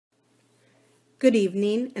Good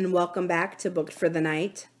evening and welcome back to Booked for the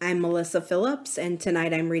Night. I'm Melissa Phillips and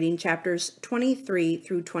tonight I'm reading chapters 23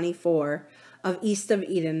 through 24 of East of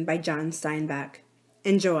Eden by John Steinbeck.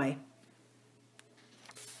 Enjoy.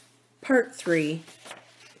 Part 3,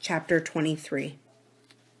 Chapter 23.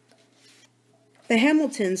 The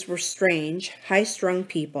Hamiltons were strange, high-strung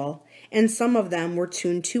people, and some of them were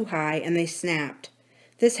tuned too high and they snapped.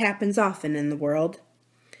 This happens often in the world.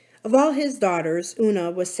 Of all his daughters,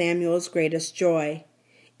 Una was Samuel's greatest joy.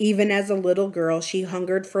 Even as a little girl, she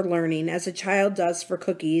hungered for learning as a child does for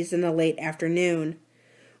cookies in the late afternoon.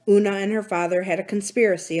 Una and her father had a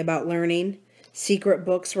conspiracy about learning. Secret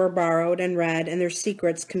books were borrowed and read, and their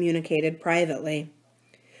secrets communicated privately.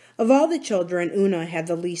 Of all the children, Una had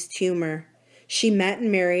the least humor. She met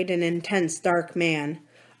and married an intense dark man,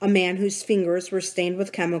 a man whose fingers were stained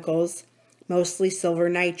with chemicals, mostly silver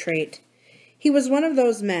nitrate. He was one of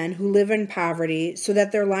those men who live in poverty so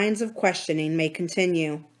that their lines of questioning may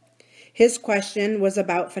continue. His question was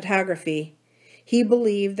about photography. He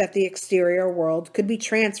believed that the exterior world could be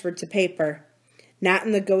transferred to paper, not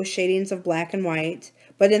in the ghost shadings of black and white,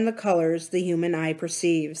 but in the colors the human eye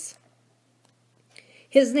perceives.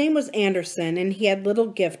 His name was Anderson, and he had little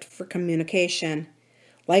gift for communication.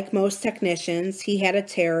 Like most technicians, he had a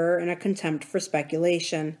terror and a contempt for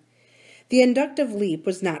speculation. The inductive leap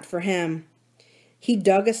was not for him. He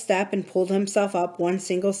dug a step and pulled himself up one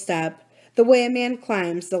single step, the way a man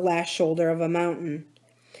climbs the last shoulder of a mountain.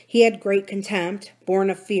 He had great contempt,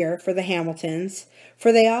 born of fear, for the Hamiltons,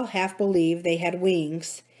 for they all half believed they had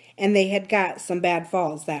wings, and they had got some bad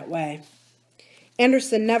falls that way.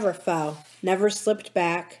 Anderson never fell, never slipped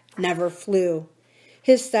back, never flew.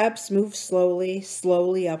 His steps moved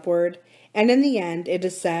slowly upward, and in the end, it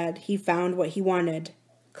is said, he found what he wanted,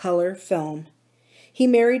 color film. He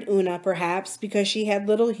married Una, perhaps, because she had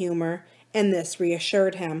little humor, and this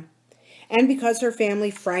reassured him. And because her family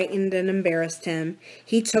frightened and embarrassed him,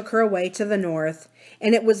 he took her away to the north,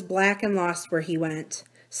 and it was black and lost where he went,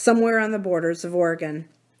 somewhere on the borders of Oregon.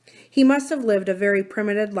 He must have lived a very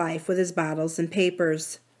primitive life with his bottles and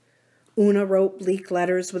papers. Una wrote bleak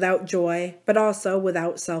letters without joy, but also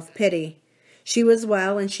without self-pity. She was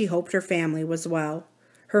well, and she hoped her family was well.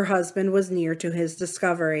 Her husband was near to his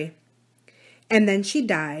discovery. And then she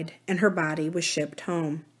died, and her body was shipped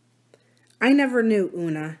home. I never knew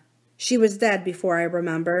Una. She was dead before I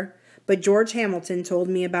remember, but George Hamilton told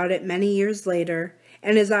me about it many years later,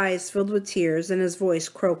 and his eyes filled with tears and his voice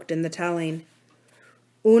croaked in the telling.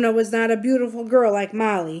 Una was not a beautiful girl like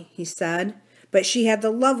Molly, he said, but she had the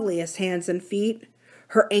loveliest hands and feet.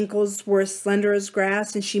 Her ankles were as slender as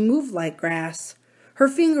grass, and she moved like grass. Her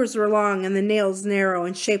fingers were long and the nails narrow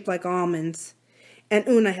and shaped like almonds. And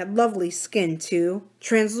Una had lovely skin, too,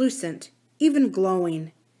 translucent, even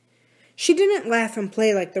glowing. She didn't laugh and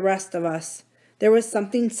play like the rest of us. There was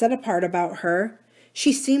something set apart about her.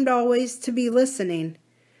 She seemed always to be listening.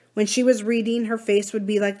 When she was reading, her face would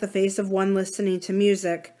be like the face of one listening to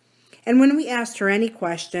music. And when we asked her any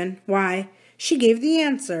question, why, she gave the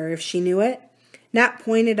answer if she knew it, not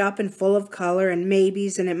pointed up and full of color and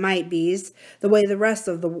maybes and it might be's, the way the rest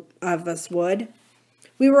of us would.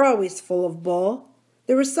 We were always full of bull.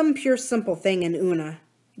 There was some pure simple thing in Una,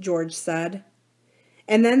 George said.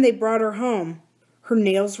 And then they brought her home. Her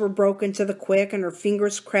nails were broken to the quick, and her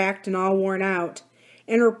fingers cracked and all worn out,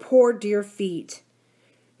 and her poor dear feet.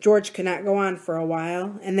 George could not go on for a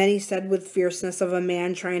while, and then he said with fierceness of a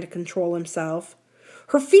man trying to control himself,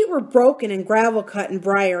 her feet were broken and gravel-cut and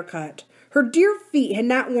briar-cut. Her dear feet had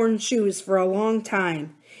not worn shoes for a long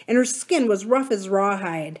time, and her skin was rough as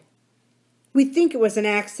rawhide. We think it was an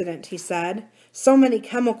accident, he said. So many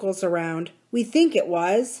chemicals around. We think it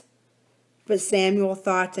was. But Samuel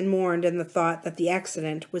thought and mourned in the thought that the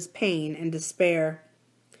accident was pain and despair.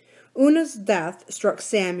 Una's death struck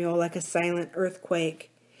Samuel like a silent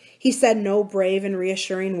earthquake. He said no brave and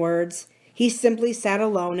reassuring words. He simply sat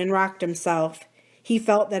alone and rocked himself. He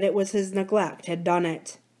felt that it was his neglect had done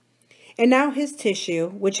it. And now his tissue,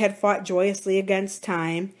 which had fought joyously against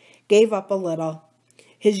time, gave up a little.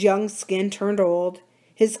 His young skin turned old,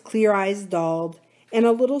 his clear eyes dulled, and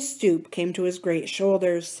a little stoop came to his great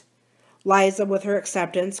shoulders. Liza, with her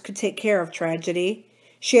acceptance, could take care of tragedy.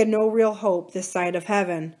 She had no real hope this side of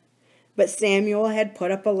heaven. But Samuel had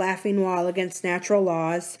put up a laughing wall against natural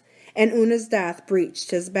laws, and Una's death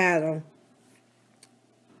breached his battle.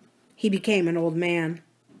 He became an old man.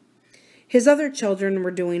 His other children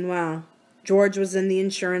were doing well. George was in the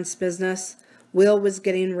insurance business. Will was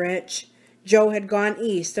getting rich. Joe had gone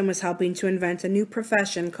east and was helping to invent a new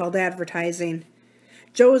profession called advertising.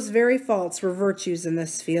 Joe's very faults were virtues in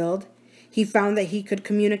this field. He found that he could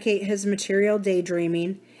communicate his material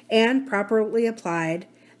daydreaming, and, properly applied,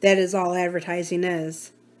 that is all advertising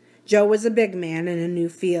is. Joe was a big man in a new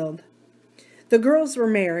field. The girls were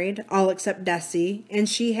married, all except Desi, and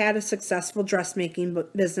she had a successful dressmaking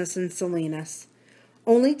business in Salinas.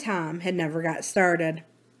 Only Tom had never got started.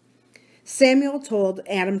 Samuel told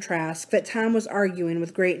Adam Trask that Tom was arguing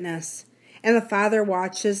with greatness, and the father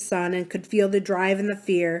watched his son and could feel the drive and the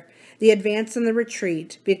fear, the advance and the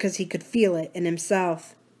retreat, because he could feel it in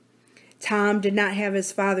himself. Tom did not have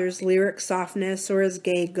his father's lyric softness or his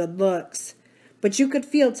gay good looks, but you could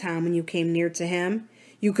feel Tom when you came near to him.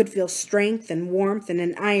 You could feel strength and warmth and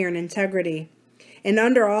an iron integrity. And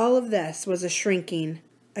under all of this was a shrinking,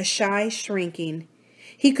 a shy shrinking.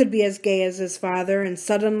 He could be as gay as his father, and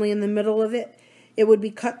suddenly in the middle of it, it would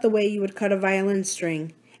be cut the way you would cut a violin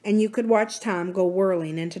string, and you could watch Tom go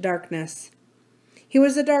whirling into darkness. He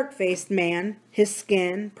was a dark-faced man. His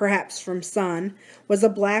skin, perhaps from sun, was a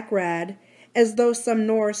black red, as though some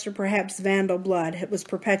Norse or perhaps Vandal blood was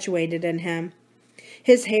perpetuated in him.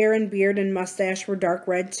 His hair and beard and mustache were dark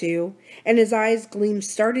red too, and his eyes gleamed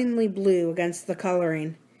startlingly blue against the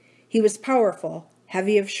coloring. He was powerful,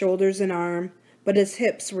 heavy of shoulders and arm, but his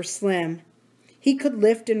hips were slim. He could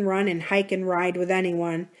lift and run and hike and ride with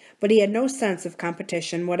anyone, but he had no sense of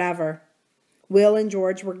competition whatever. Will and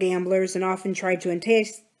George were gamblers and often tried to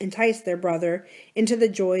entice their brother into the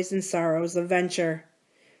joys and sorrows of venture.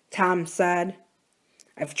 Tom said,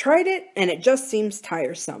 "I've tried it, and it just seems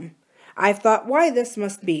tiresome. I've thought why this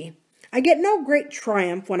must be. I get no great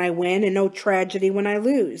triumph when I win and no tragedy when I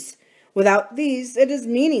lose. Without these, it is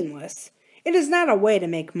meaningless. It is not a way to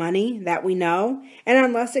make money, that we know, and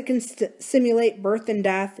unless it can simulate birth and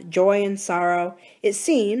death, joy and sorrow, it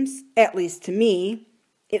seems, at least to me,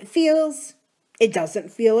 it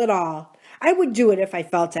doesn't feel at all. I would do it if I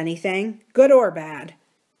felt anything, good or bad."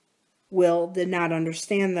 Will did not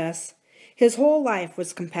understand this. His whole life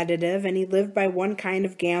was competitive, and he lived by one kind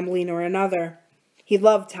of gambling or another. He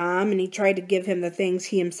loved Tom, and he tried to give him the things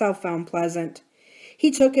he himself found pleasant. He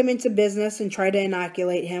took him into business and tried to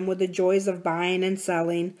inoculate him with the joys of buying and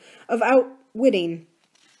selling, of outwitting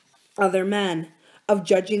other men, of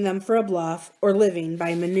judging them for a bluff, or living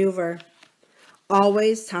by maneuver.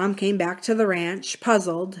 Always Tom came back to the ranch,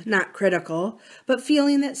 puzzled, not critical, but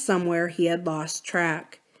feeling that somewhere he had lost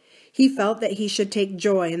track. He felt that he should take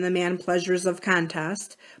joy in the man-pleasures of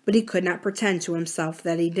contest, but he could not pretend to himself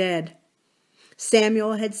that he did.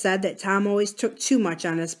 Samuel had said that Tom always took too much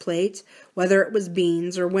on his plate, whether it was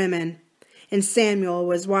beans or women. And Samuel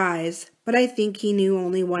was wise, but I think he knew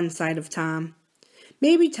only one side of Tom.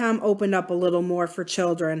 Maybe Tom opened up a little more for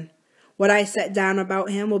children. What I set down about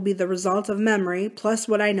him will be the result of memory, plus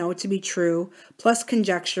what I know to be true, plus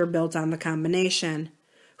conjecture built on the combination.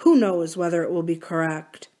 Who knows whether it will be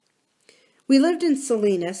correct? We lived in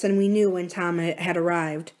Salinas, and we knew when Tom had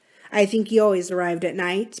arrived. I think he always arrived at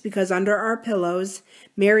night, because under our pillows,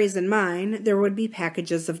 Mary's and mine, there would be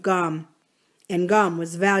packages of gum. And gum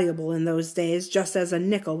was valuable in those days, just as a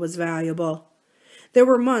nickel was valuable. There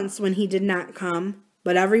were months when he did not come,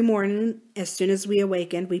 but every morning, as soon as we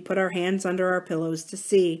awakened, we put our hands under our pillows to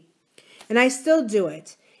see. And I still do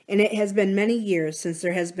it, and it has been many years since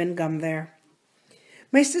there has been gum there.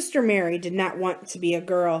 My sister Mary did not want to be a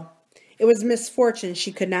girl. It was misfortune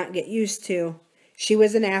she could not get used to. She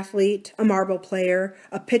was an athlete, a marble player,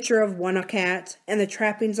 a pitcher of one-a-cat, and the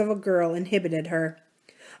trappings of a girl inhibited her.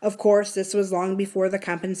 Of course, this was long before the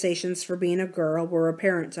compensations for being a girl were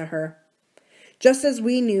apparent to her. Just as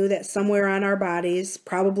we knew that somewhere on our bodies,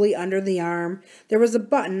 probably under the arm, there was a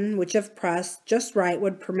button which, if pressed just right,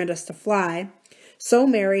 would permit us to fly, so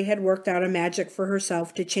Mary had worked out a magic for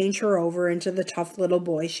herself to change her over into the tough little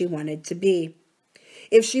boy she wanted to be.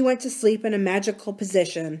 If she went to sleep in a magical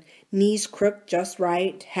position, knees crooked just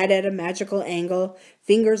right, head at a magical angle,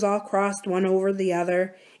 fingers all crossed one over the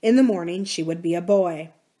other, in the morning she would be a boy.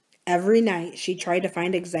 Every night she tried to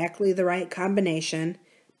find exactly the right combination,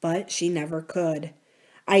 but she never could.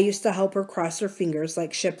 I used to help her cross her fingers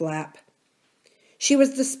like shiplap. She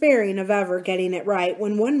was despairing of ever getting it right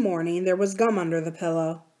when one morning there was gum under the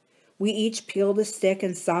pillow. We each peeled a stick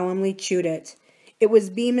and solemnly chewed it. It was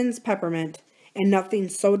Beeman's peppermint, and nothing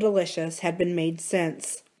so delicious had been made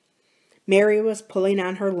since. Mary was pulling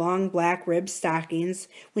on her long black ribbed stockings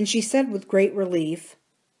when she said with great relief,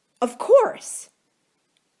 "Of course."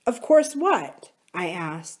 "Of course what?" I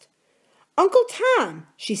asked. "Uncle Tom,"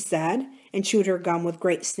 she said, and chewed her gum with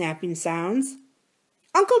great snapping sounds.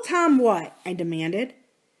 "Uncle Tom what?" I demanded.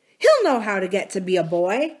 "He'll know how to get to be a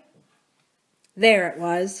boy." There it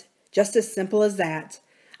was, just as simple as that.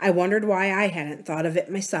 I wondered why I hadn't thought of it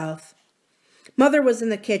myself. Mother was in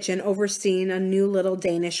the kitchen overseeing a new little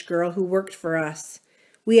Danish girl who worked for us.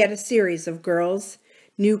 We had a series of girls.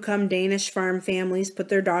 New-come Danish farm families put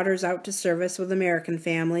their daughters out to service with American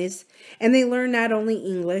families, and they learned not only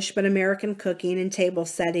English, but American cooking and table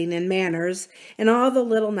setting and manners, and all the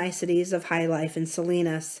little niceties of high life in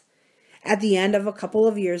Salinas. At the end of a couple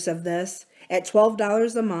of years of this, at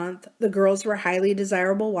 $12 a month, the girls were highly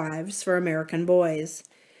desirable wives for American boys.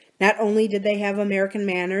 Not only did they have American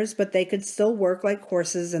manners, but they could still work like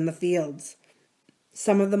horses in the fields.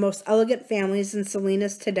 Some of the most elegant families in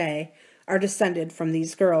Salinas today are descended from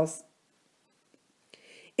these girls.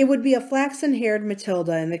 It would be a flaxen-haired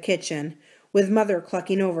Matilda in the kitchen, with Mother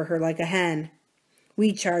clucking over her like a hen.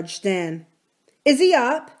 We charged in. "Is he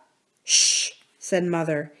up?" "Shh," said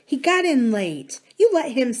Mother. "He got in late. You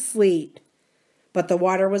let him sleep." But the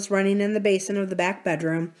water was running in the basin of the back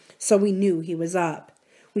bedroom, so we knew he was up.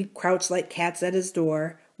 We crouched like cats at his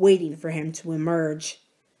door, waiting for him to emerge.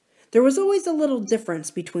 There was always a little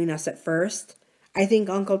difference between us at first. I think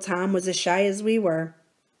Uncle Tom was as shy as we were.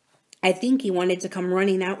 I think he wanted to come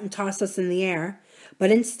running out and toss us in the air,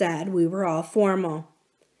 but instead we were all formal.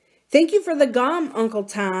 "Thank you for the gum, Uncle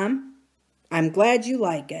Tom." "I'm glad you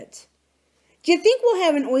like it." "Do you think we'll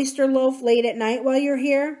have an oyster loaf late at night while you're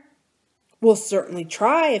here?" "We'll certainly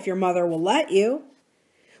try if your mother will let you."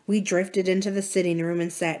 We drifted into the sitting room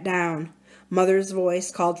and sat down. Mother's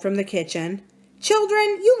voice called from the kitchen,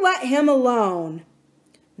 "Children, you let him alone."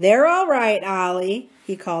 "They're all right, Ollie,"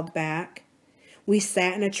 he called back. We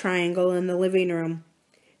sat in a triangle in the living room.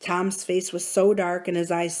 Tom's face was so dark and his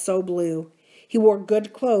eyes so blue. He wore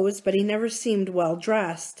good clothes, but he never seemed well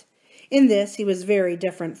dressed. In this he was very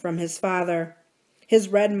different from his father. His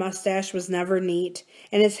red mustache was never neat,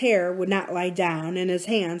 and his hair would not lie down, and his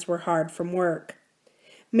hands were hard from work.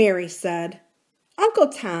 Mary said, "Uncle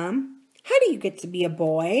Tom, how do you get to be a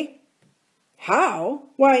boy?" "How?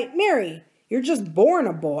 Why, Mary, you're just born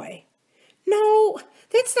a boy." "No,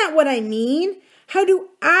 that's not what I mean. How do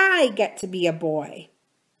I get to be a boy?"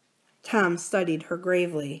 Tom studied her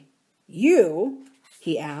gravely. "You?"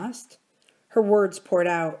 he asked. Her words poured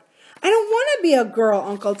out. "I don't want to be a girl,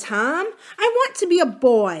 Uncle Tom. I want to be a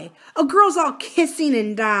boy. A girl's all kissing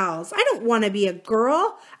and dolls. I don't want to be a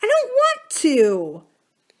girl. I don't want to."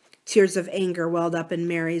 Tears of anger welled up in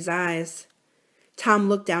Mary's eyes. Tom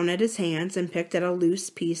looked down at his hands and picked at a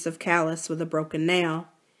loose piece of callus with a broken nail.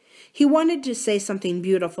 He wanted to say something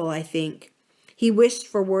beautiful, I think. He wished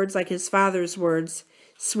for words like his father's words,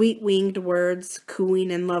 sweet-winged words,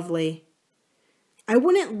 cooing and lovely. "I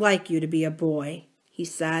wouldn't like you to be a boy," he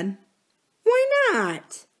said. "Why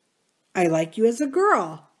not?" "I like you as a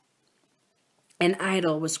girl." An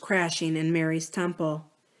idol was crashing in Mary's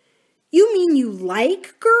temple. "You mean you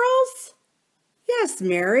like girls?" "Yes,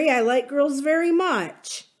 Mary, I like girls very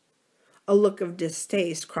much." A look of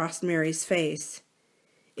distaste crossed Mary's face.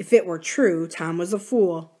 If it were true, Tom was a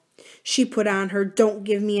fool. She put on her "don't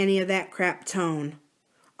give me any of that crap" tone.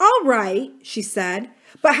 "All right," she said,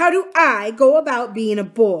 "but how do I go about being a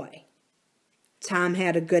boy?" Tom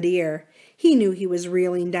had a good ear. He knew he was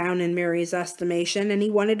reeling down in Mary's estimation, and he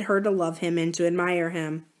wanted her to love him and to admire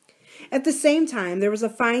him. At the same time, there was a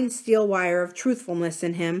fine steel wire of truthfulness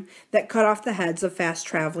in him that cut off the heads of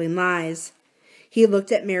fast-traveling lies. He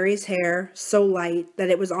looked at Mary's hair, so light that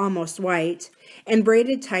it was almost white, and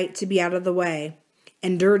braided tight to be out of the way,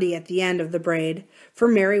 and dirty at the end of the braid, for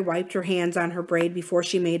Mary wiped her hands on her braid before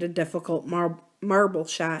she made a difficult marble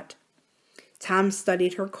shot. Tom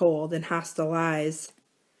studied her cold and hostile eyes.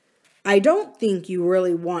 "I don't think you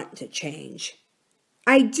really want to change."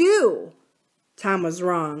 "I do." Tom was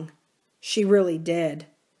wrong. She really did.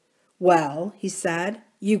 "Well," he said,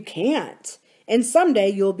 "you can't, and someday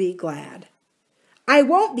you'll be glad." "I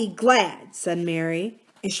won't be glad," said Mary,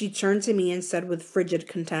 and she turned to me and said with frigid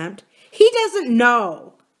contempt, "He doesn't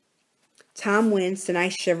know." Tom winced, and I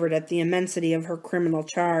shivered at the immensity of her criminal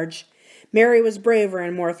charge. Mary was braver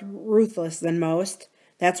and more ruthless than most.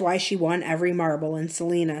 That's why she won every marble in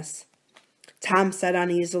Salinas. Tom said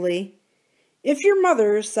uneasily, "If your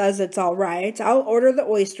mother says it's all right, I'll order the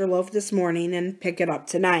oyster loaf this morning and pick it up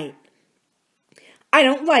tonight." "I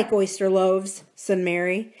don't like oyster loaves," said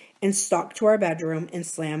Mary, and stalked to our bedroom and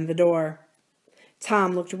slammed the door.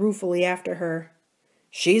 Tom looked ruefully after her.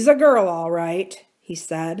 "She's a girl, all right," he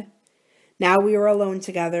said. Now we were alone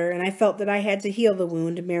together, and I felt that I had to heal the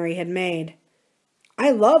wound Mary had made.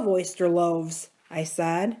 "I love oyster loaves," I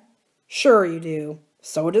said. "Sure you do.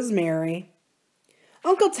 So does Mary."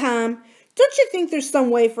 "Uncle Tom, don't you think there's some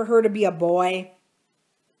way for her to be a boy?"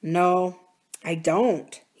 "No, I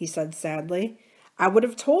don't," he said sadly. "I would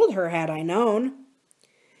have told her had I known."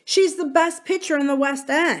 "She's the best pitcher in the West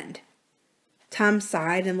End." Tom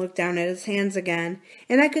sighed and looked down at his hands again,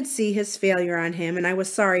 and I could see his failure on him, and I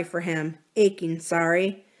was sorry for him, aching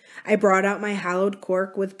sorry. I brought out my hollowed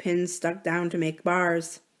cork with pins stuck down to make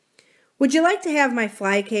bars. "Would you like to have my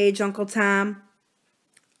fly cage, Uncle Tom?"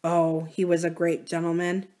 Oh, he was a great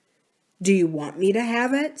gentleman. "Do you want me to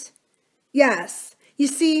have it?" "Yes. You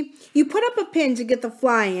see, you put up a pin to get the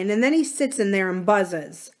fly in, and then he sits in there and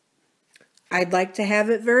buzzes." "I'd like to have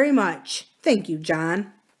it very much. Thank you,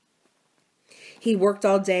 John." He worked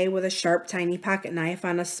all day with a sharp, tiny pocket knife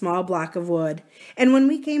on a small block of wood, and when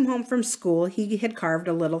we came home from school, he had carved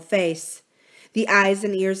a little face. The eyes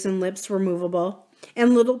and ears and lips were movable,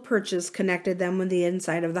 and little perches connected them with the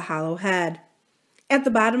inside of the hollow head. At the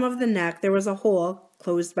bottom of the neck there was a hole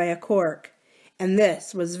closed by a cork, and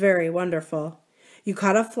this was very wonderful. You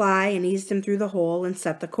caught a fly and eased him through the hole and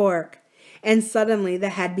set the cork, and suddenly the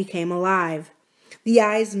head became alive. The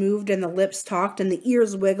eyes moved and the lips talked and the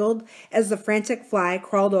ears wiggled as the frantic fly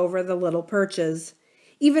crawled over the little perches.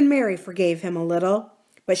 Even Mary forgave him a little,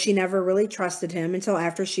 but she never really trusted him until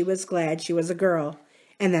after she was glad she was a girl,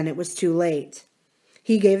 and then it was too late.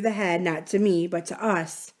 He gave the head not to me, but to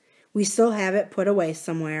us. We still have it put away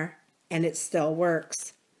somewhere, and it still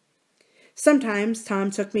works. Sometimes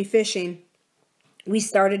Tom took me fishing. We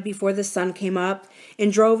started before the sun came up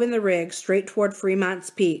and drove in the rig straight toward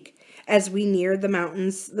Fremont's Peak. As we neared the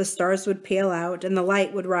mountains, the stars would pale out and the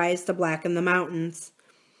light would rise to blacken the mountains.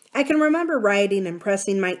 I can remember riding and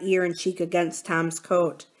pressing my ear and cheek against Tom's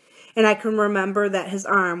coat, and I can remember that his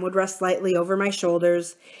arm would rest lightly over my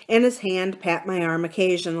shoulders and his hand pat my arm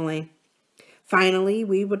occasionally. Finally,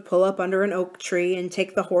 we would pull up under an oak tree and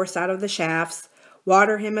take the horse out of the shafts,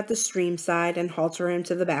 water him at the stream side, and halter him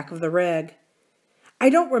to the back of the rig. I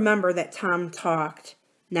don't remember that Tom talked.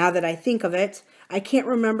 Now that I think of it, I can't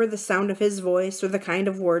remember the sound of his voice or the kind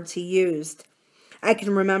of words he used. I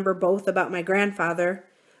can remember both about my grandfather,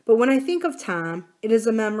 but when I think of Tom, it is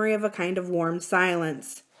a memory of a kind of warm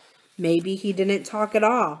silence. Maybe he didn't talk at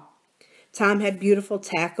all. Tom had beautiful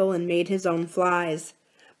tackle and made his own flies,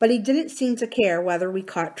 but he didn't seem to care whether we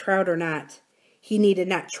caught trout or not. He needed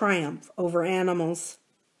not triumph over animals.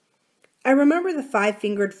 I remember the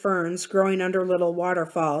five-fingered ferns growing under little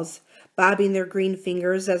waterfalls, bobbing their green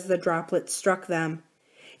fingers as the droplets struck them.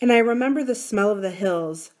 And I remember the smell of the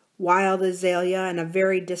hills, wild azalea and a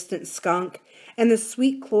very distant skunk, and the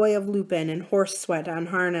sweet cloy of lupin and horse sweat on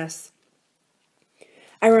harness.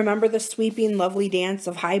 I remember the sweeping, lovely dance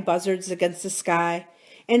of high buzzards against the sky,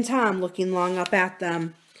 and Tom looking long up at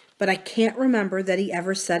them, but I can't remember that he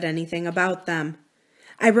ever said anything about them.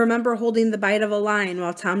 I remember holding the bite of a line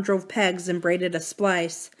while Tom drove pegs and braided a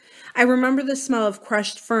splice. I remember the smell of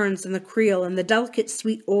crushed ferns in the creel and the delicate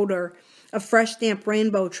sweet odor of fresh damp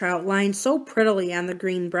rainbow trout lying so prettily on the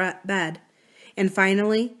green bed. And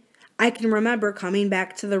finally, I can remember coming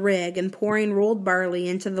back to the rig and pouring rolled barley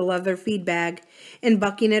into the leather feed bag and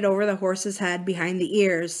bucking it over the horse's head behind the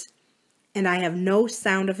ears. And I have no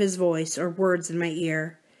sound of his voice or words in my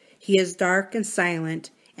ear. He is dark and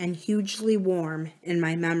silent and hugely warm in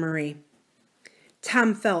my memory.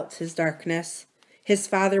 Tom felt his darkness. His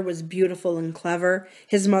father was beautiful and clever.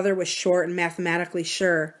 His mother was short and mathematically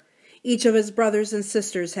sure. Each of his brothers and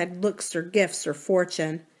sisters had looks or gifts or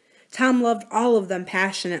fortune. Tom loved all of them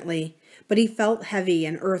passionately, but he felt heavy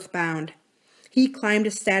and earthbound. He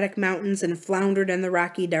climbed static mountains and floundered in the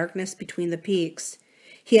rocky darkness between the peaks.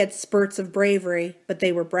 He had spurts of bravery, but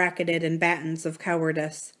they were bracketed in battens of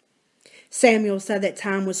cowardice. Samuel said that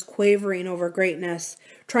Tom was quavering over greatness,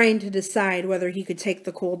 trying to decide whether he could take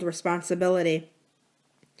the cold responsibility.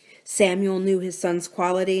 Samuel knew his son's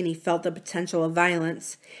quality, and he felt the potential of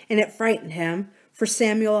violence, and it frightened him, for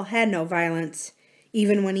Samuel had no violence.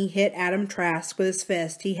 Even when he hit Adam Trask with his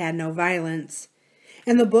fist, he had no violence.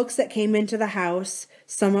 And the books that came into the house,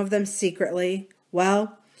 some of them secretly,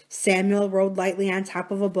 well, Samuel rode lightly on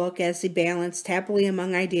top of a book as he balanced happily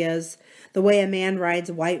among ideas, the way a man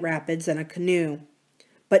rides white rapids in a canoe.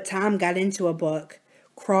 But Tom got into a book,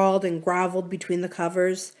 crawled and groveled between the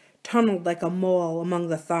covers, tunneled like a mole among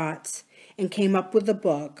the thoughts, and came up with the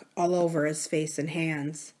book all over his face and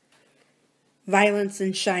hands. Violence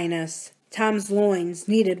and shyness. Tom's loins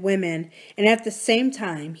needed women, and at the same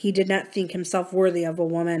time he did not think himself worthy of a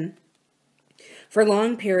woman. For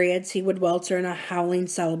long periods he would welter in a howling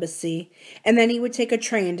celibacy, and then he would take a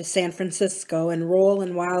train to San Francisco and roll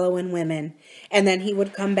and wallow in women, and then he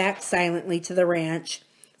would come back silently to the ranch,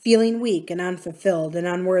 feeling weak and unfulfilled and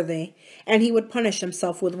unworthy, and he would punish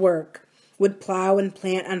himself with work, would plow and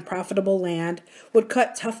plant unprofitable land, would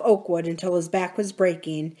cut tough oak wood until his back was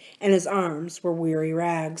breaking and his arms were weary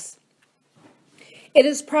rags. It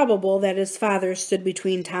is probable that his father stood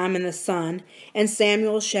between Tom and the sun, and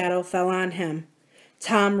Samuel's shadow fell on him.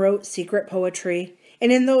 Tom wrote secret poetry,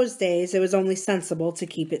 and in those days it was only sensible to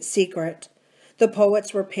keep it secret. The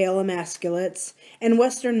poets were pale emasculates, and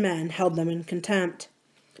Western men held them in contempt.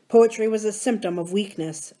 Poetry was a symptom of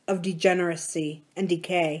weakness, of degeneracy, and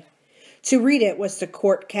decay. To read it was to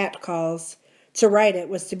court catcalls. To write it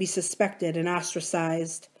was to be suspected and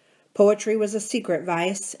ostracized. Poetry was a secret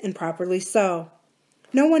vice, and properly so.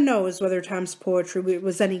 No one knows whether Tom's poetry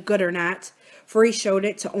was any good or not, for he showed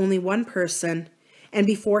it to only one person, and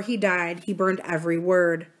before he died he burned every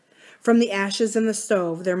word. From the ashes in the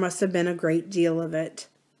stove there must have been a great deal of it.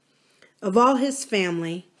 Of all his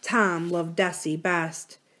family, Tom loved Desi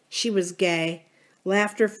best. She was gay,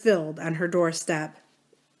 laughter filled on her doorstep.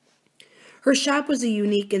 Her shop was a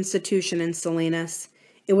unique institution in Salinas.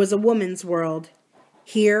 It was a woman's world.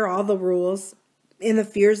 Here all the rules, and the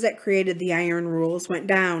fears that created the iron rules, went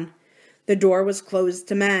down. The door was closed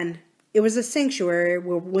to men. It was a sanctuary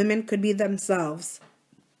where women could be themselves.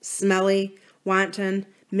 Smelly, wanton,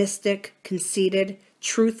 mystic, conceited,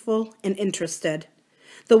 truthful, and interested.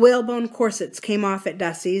 The whalebone corsets came off at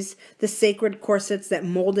Desi's, the sacred corsets that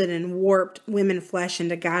molded and warped women flesh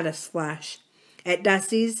into goddess flesh. At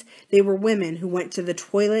Desi's, they were women who went to the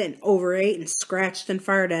toilet and overate and scratched and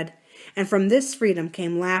farted. And from this freedom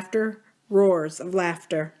came laughter, roars of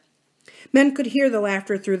laughter. Men could hear the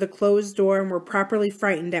laughter through the closed door and were properly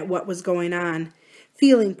frightened at what was going on,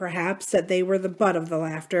 feeling perhaps that they were the butt of the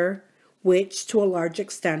laughter, which to a large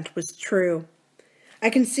extent was true. I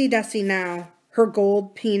can see Desi now, her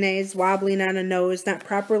gold penates wobbling on a nose not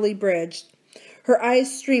properly bridged, her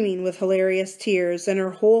eyes streaming with hilarious tears, and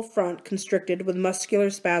her whole front constricted with muscular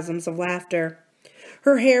spasms of laughter.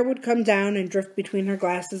 Her hair would come down and drift between her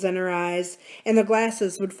glasses and her eyes, and the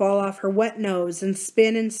glasses would fall off her wet nose and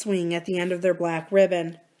spin and swing at the end of their black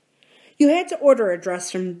ribbon. You had to order a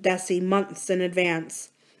dress from Desi months in advance,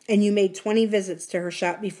 and you made 20 visits to her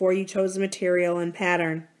shop before you chose material and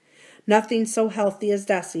pattern. Nothing so healthy as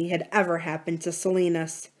Desi had ever happened to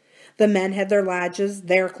Salinas. The men had their lodges,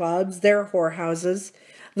 their clubs, their whorehouses.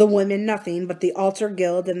 The women nothing but the altar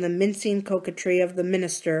guild and the mincing coquetry of the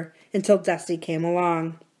minister until Desi came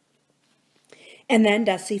along. And then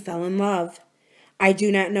Desi fell in love. I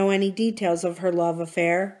do not know any details of her love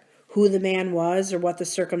affair, who the man was or what the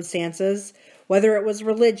circumstances, whether it was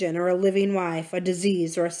religion or a living wife, a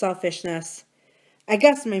disease or a selfishness. I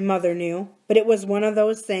guess my mother knew, but it was one of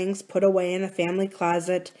those things put away in a family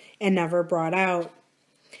closet and never brought out.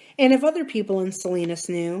 And if other people in Salinas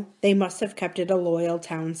knew, they must have kept it a loyal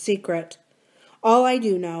town secret. All I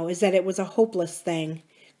do know is that it was a hopeless thing,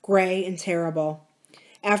 gray and terrible.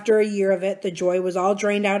 After a year of it, the joy was all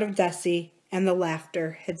drained out of Desi, and the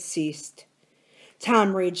laughter had ceased.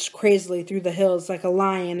 Tom raged crazily through the hills like a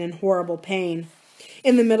lion in horrible pain.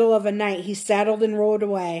 In the middle of a night, he saddled and rode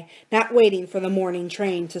away, not waiting for the morning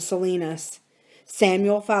train to Salinas.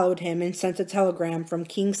 Samuel followed him and sent a telegram from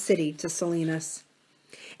King City to Salinas.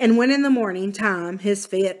 And when in the morning Tom, his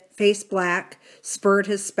face black, spurred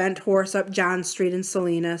his spent horse up John Street in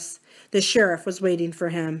Salinas, the sheriff was waiting for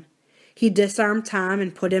him. He disarmed Tom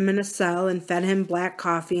and put him in a cell and fed him black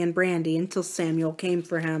coffee and brandy until Samuel came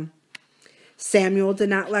for him. Samuel did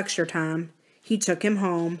not lecture Tom. He took him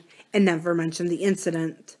home and never mentioned the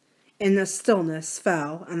incident, and a stillness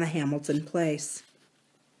fell on the Hamilton place.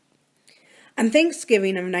 On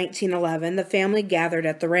Thanksgiving of 1911, the family gathered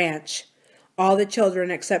at the ranch. All the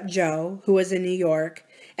children except Joe, who was in New York,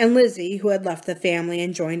 and Lizzie, who had left the family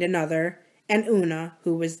and joined another, and Una,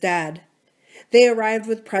 who was dead. They arrived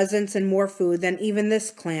with presents and more food than even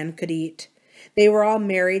this clan could eat. They were all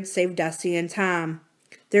married save Desi and Tom.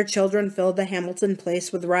 Their children filled the Hamilton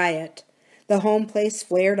place with riot. The home place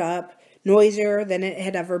flared up, noisier than it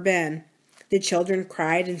had ever been. The children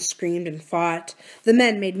cried and screamed and fought. The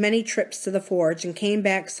men made many trips to the forge and came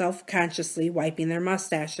back self-consciously wiping their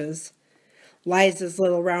mustaches. Liza's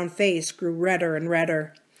little round face grew redder and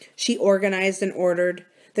redder. She organized and ordered.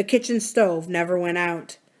 The kitchen stove never went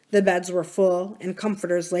out. The beds were full, and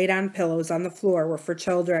comforters laid on pillows on the floor were for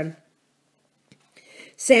children.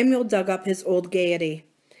 Samuel dug up his old gaiety.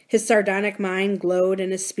 His sardonic mind glowed,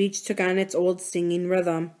 and his speech took on its old singing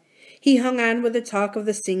rhythm. He hung on with the talk of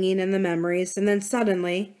the singing and the memories, and then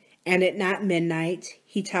suddenly, and at not midnight,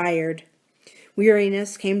 he tired.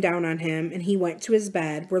 Weariness came down on him, and he went to his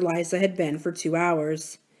bed where Liza had been for 2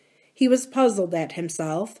 hours. He was puzzled at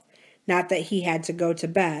himself, not that he had to go to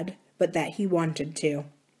bed, but that he wanted to.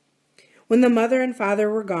 When the mother and father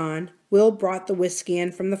were gone, Will brought the whiskey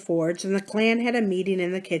in from the forge, and the clan had a meeting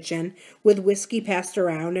in the kitchen, with whiskey passed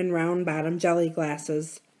around in round-bottomed jelly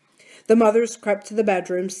glasses. The mothers crept to the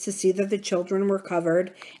bedrooms to see that the children were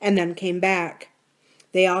covered, and then came back.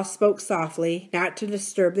 They all spoke softly, not to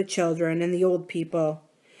disturb the children and the old people.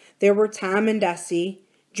 There were Tom and Desi,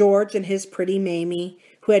 George and his pretty Mamie,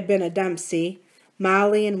 who had been a Dempsey,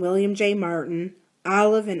 Molly and William J. Martin,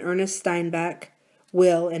 Olive and Ernest Steinbeck,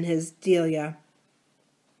 Will and his Delia.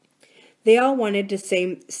 They all wanted to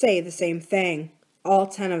say the same thing, all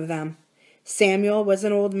 10 of them. Samuel was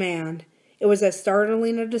an old man. It was as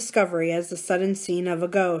startling a discovery as the sudden scene of a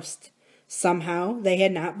ghost. Somehow they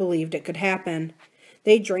had not believed it could happen.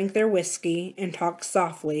 They drank their whiskey and talked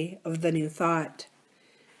softly of the new thought.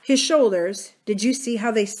 His shoulders, did you see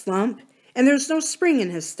how they slump? And there's no spring in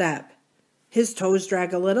his step. His toes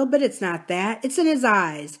drag a little, but it's not that. It's in his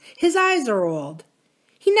eyes. His eyes are old.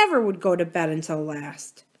 He never would go to bed until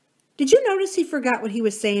last. Did you notice he forgot what he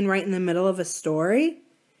was saying right in the middle of a story?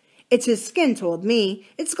 It's his skin told me.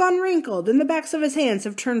 It's gone wrinkled, and the backs of his hands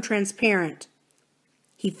have turned transparent.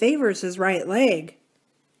 He favors his right leg.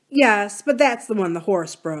 Yes, but that's the one the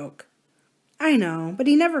horse broke. I know, but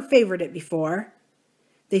he never favored it before.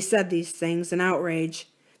 They said these things in outrage.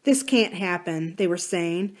 This can't happen, they were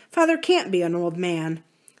saying. Father can't be an old man.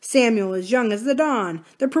 Samuel is young as the dawn,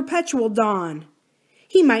 the perpetual dawn.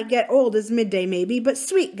 He might get old as midday maybe, but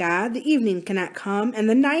sweet God, the evening cannot come, and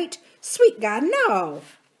the night, sweet God, no.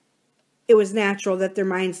 It was natural that their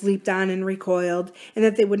minds leaped on and recoiled, and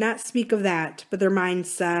that they would not speak of that, but their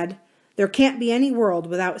minds said, there can't be any world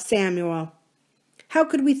without Samuel. How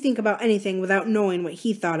could we think about anything without knowing what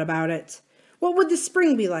he thought about it? What would the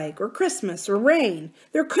spring be like, or Christmas, or rain?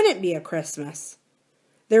 There couldn't be a Christmas.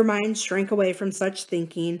 Their minds shrank away from such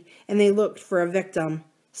thinking, and they looked for a victim,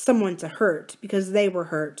 someone to hurt, because they were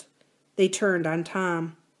hurt. They turned on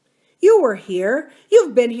Tom. You were here.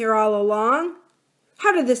 You've been here all along.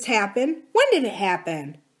 How did this happen? When did it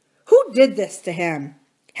happen? Who did this to him?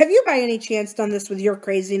 Have you by any chance done this with your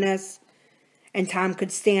craziness? And Tom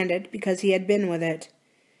could stand it because he had been with it.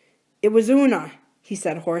 It was Una, he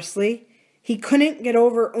said hoarsely. He couldn't get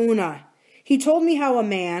over Una. He told me how a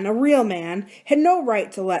man, a real man, had no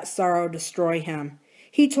right to let sorrow destroy him.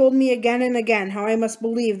 He told me again and again how I must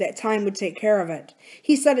believe that time would take care of it.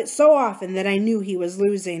 He said it so often that I knew he was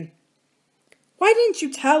losing. Why didn't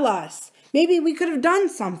you tell us? Maybe we could have done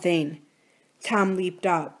something. Tom leaped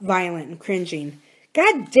up, violent and cringing.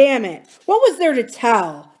 God damn it! What was there to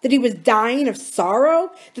tell? That he was dying of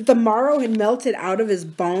sorrow? That the marrow had melted out of his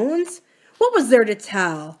bones? What was there to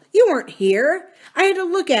tell? You weren't here. I had to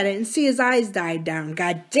look at it and see his eyes died down.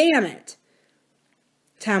 God damn it!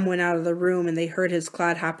 Tom went out of the room, and they heard his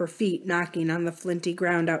clodhopper feet knocking on the flinty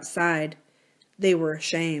ground outside. They were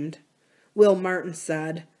ashamed. Will Martin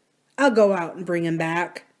said, I'll go out and bring him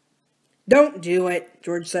back. Don't do it,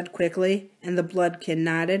 George said quickly, and the bloodkin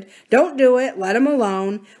nodded. Don't do it. Let him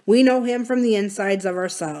alone. We know him from the insides of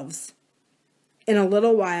ourselves. In a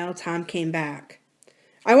little while, Tom came back.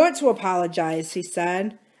 I want to apologize, he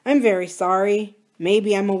said. I'm very sorry.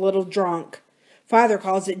 Maybe I'm a little drunk. Father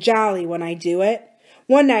calls it jolly when I do it.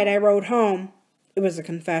 One night I rode home. It was a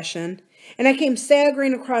confession. And I came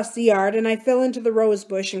staggering across the yard, and I fell into the rose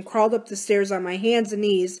bush and crawled up the stairs on my hands and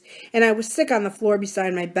knees, and I was sick on the floor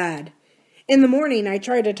beside my bed. In the morning, I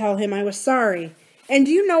tried to tell him I was sorry. And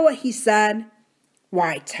do you know what he said?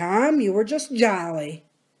 Why, Tom, you were just jolly.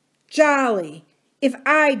 Jolly. If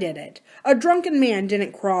I did it. A drunken man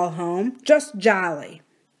didn't crawl home. Just jolly.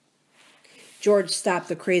 George stopped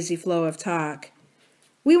the crazy flow of talk.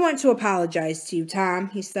 We want to apologize to you, Tom,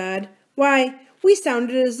 he said. Why, we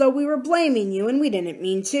sounded as though we were blaming you, and we didn't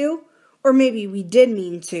mean to. Or maybe we did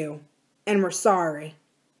mean to. And we're sorry.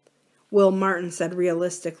 Will Martin said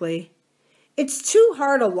realistically. It's too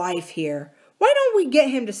hard a life here. Why don't we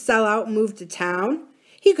get him to sell out and move to town?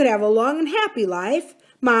 He could have a long and happy life.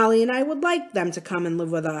 Molly and I would like them to come and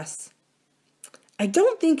live with us. I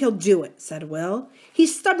don't think he'll do it, said Will.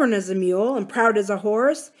 He's stubborn as a mule and proud as a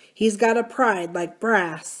horse. He's got a pride like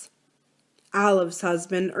brass. Olive's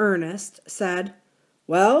husband, Ernest, said,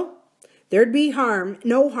 Well, there'd be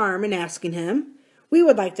no harm in asking him. We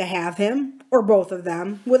would like to have him, or both of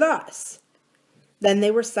them, with us. Then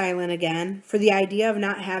they were silent again, for the idea of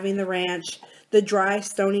not having the ranch, the dry,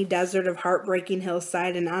 stony desert of heartbreaking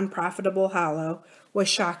hillside and unprofitable hollow, was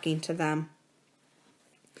shocking to them.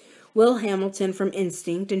 Will Hamilton, from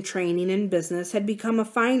instinct and training in business, had become a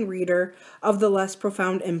fine reader of the less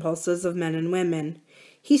profound impulses of men and women.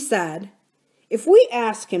 He said, If we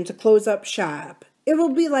ask him to close up shop, it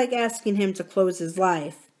will be like asking him to close his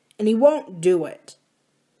life, and he won't do it.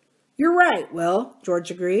 You're right, Will, George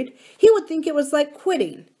agreed. He would think it was like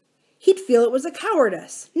quitting. He'd feel it was a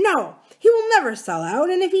cowardice. No, he will never sell out,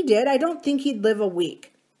 and if he did, I don't think he'd live a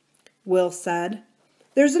week. Will said.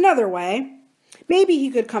 There's another way. Maybe he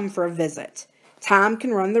could come for a visit. Tom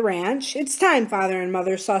can run the ranch. It's time Father and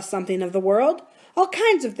Mother saw something of the world. All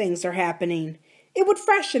kinds of things are happening. It would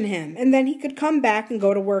freshen him, and then he could come back and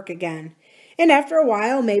go to work again. And after a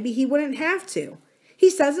while, maybe he wouldn't have to. He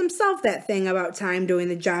says himself that thing about time doing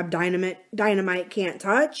the job dynamite can't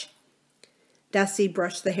touch. Desi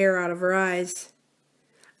brushed the hair out of her eyes.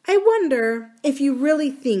 I wonder if you really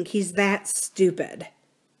think he's that stupid,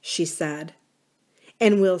 she said.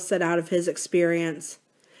 And Will said out of his experience,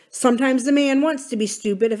 sometimes the man wants to be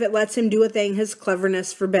stupid if it lets him do a thing his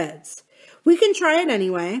cleverness forbids. We can try it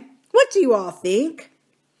anyway. What do you all think?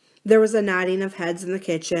 There was a nodding of heads in the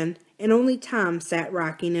kitchen, and only Tom sat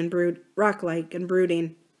rock-like and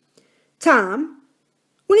brooding. Tom,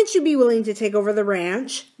 wouldn't you be willing to take over the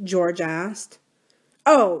ranch? George asked.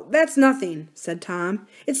 Oh, that's nothing, said Tom.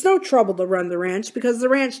 It's no trouble to run the ranch because the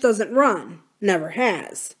ranch doesn't run. Never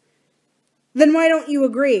has. Then why don't you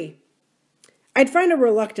agree? I'd find a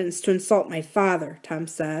reluctance to insult my father, Tom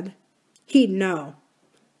said. He'd know.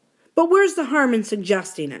 But where's the harm in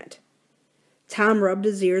suggesting it? Tom rubbed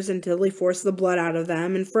his ears until he forced the blood out of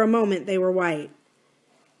them, and for a moment they were white.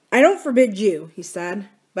 I don't forbid you, he said,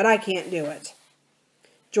 but I can't do it.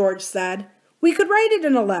 George said, we could write it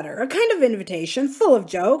in a letter, a kind of invitation, full of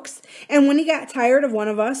jokes, and when he got tired of one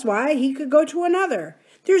of us, why, he could go to another.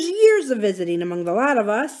 There's years of visiting among the lot of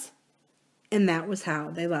us. And that was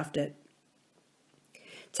how they left it.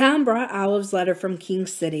 Tom brought Olive's letter from King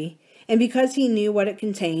City, and because he knew what it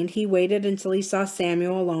contained, he waited until he saw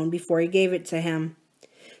Samuel alone before he gave it to him.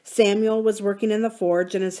 Samuel was working in the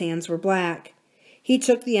forge, and his hands were black. He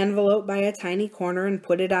took the envelope by a tiny corner and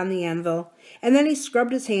put it on the anvil, and then he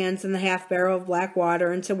scrubbed his hands in the half-barrel of black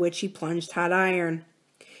water into which he plunged hot iron.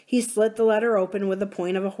 He slit the letter open with the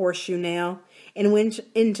point of a horseshoe nail and went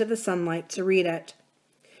into the sunlight to read it.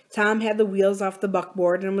 Tom had the wheels off the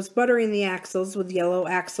buckboard and was buttering the axles with yellow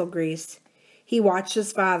axle grease. He watched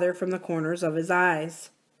his father from the corners of his eyes.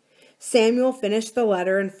 Samuel finished the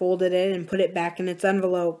letter and folded it and put it back in its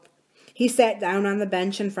envelope. He sat down on the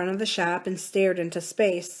bench in front of the shop and stared into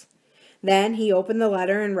space. Then he opened the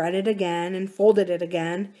letter and read it again and folded it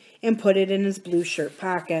again and put it in his blue shirt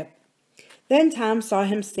pocket. Then Tom saw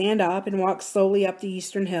him stand up and walk slowly up the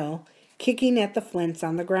eastern hill, kicking at the flints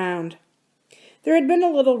on the ground. There had been a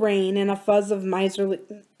little rain, and a fuzz of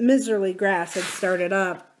miserly grass had started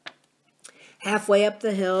up. Halfway up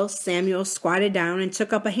the hill, Samuel squatted down and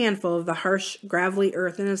took up a handful of the harsh, gravelly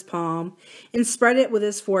earth in his palm and spread it with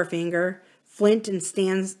his forefinger, flint and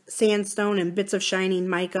sandstone and bits of shining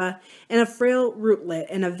mica, and a frail rootlet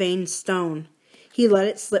and a veined stone. He let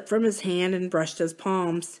it slip from his hand and brushed his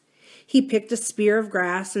palms. He picked a spear of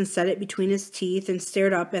grass and set it between his teeth and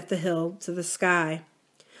stared up at the hill to the sky.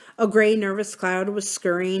 A gray, nervous cloud was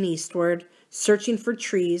scurrying eastward, searching for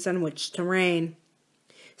trees on which to rain.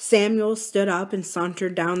 Samuel stood up and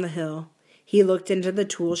sauntered down the hill. He looked into the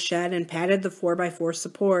tool shed and patted the 4x4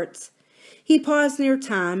 supports. He paused near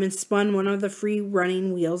Tom and spun one of the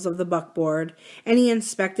free-running wheels of the buckboard, and he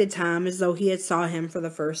inspected Tom as though he had saw him for the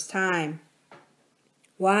first time.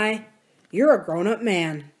 Why, you're a grown-up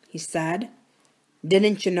man, he said.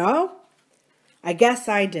 Didn't you know? I guess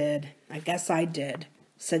I did,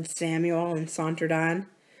 said Samuel and sauntered on.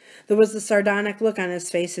 There was the sardonic look on his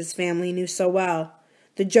face his family knew so well,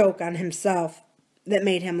 the joke on himself that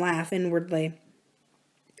made him laugh inwardly.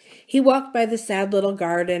 He walked by the sad little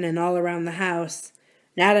garden and all around the house.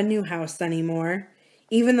 Not a new house anymore.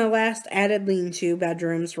 Even the last added lean-to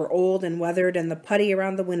bedrooms were old and weathered, and the putty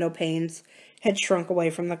around the window panes had shrunk away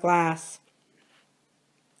from the glass.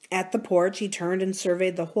 At the porch, he turned and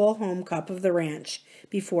surveyed the whole home cup of the ranch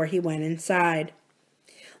before he went inside.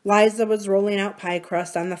 Liza was rolling out pie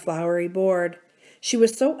crust on the floury board. She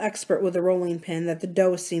was so expert with the rolling pin that the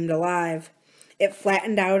dough seemed alive. It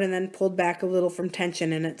flattened out and then pulled back a little from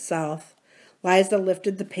tension in itself. Liza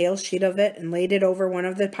lifted the pale sheet of it and laid it over one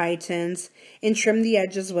of the pie tins and trimmed the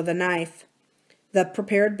edges with a knife. The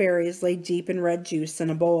prepared berries lay deep in red juice in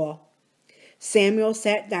a bowl. Samuel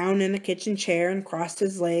sat down in a kitchen chair and crossed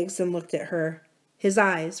his legs and looked at her. His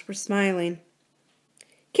eyes were smiling.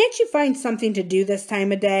 Can't you find something to do this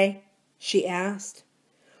time of day? She asked.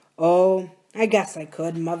 Oh, I guess I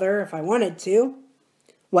could, Mother, if I wanted to.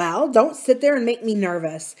 Well, don't sit there and make me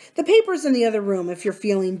nervous. The paper's in the other room if you're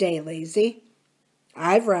feeling day lazy.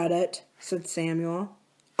 I've read it, said Samuel.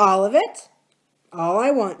 All of it? All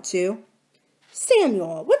I want to.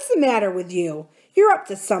 Samuel, what's the matter with you? You're up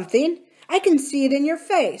to something. I can see it in your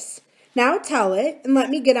face. Now tell it, and let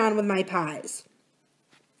me get on with my pies.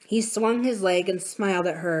 He swung his leg and smiled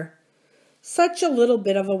at her. Such a little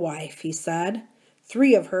bit of a wife, he said.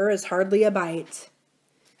 3 of her is hardly a bite.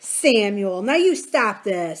 Samuel, now you stop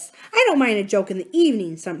this. I don't mind a joke in the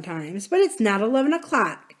evening sometimes, but it's not 11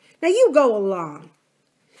 o'clock. Now you go along.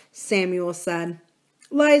 Samuel said,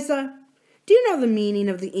 Liza, do you know the meaning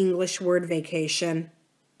of the English word vacation?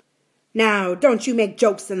 Now, don't you make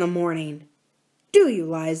jokes in the morning. Do you,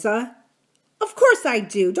 Liza? Of course I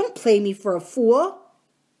do. Don't play me for a fool.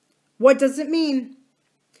 What does it mean?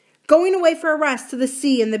 Going away for a rest to the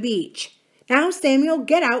sea and the beach. Now, Samuel,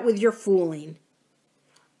 get out with your fooling.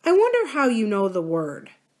 I wonder how you know the word.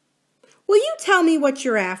 Will you tell me what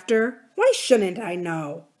you're after? Why shouldn't I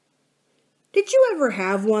know? Did you ever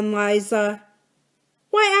have one, Liza?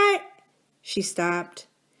 Why, She stopped.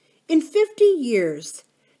 In 50 years,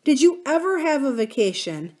 did you ever have a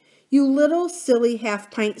vacation, you little silly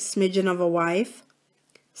half-pint smidgen of a wife?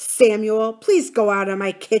 Samuel, please go out of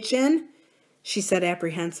my kitchen, she said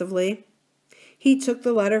apprehensively. He took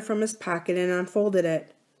the letter from his pocket and unfolded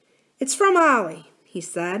it. It's from Ollie, he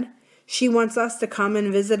said. She wants us to come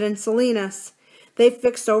and visit in Salinas. They've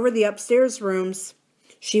fixed over the upstairs rooms.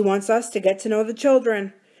 She wants us to get to know the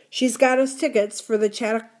children. She's got us tickets for the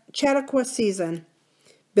Chautauqua season.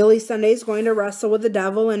 Billy Sunday's going to wrestle with the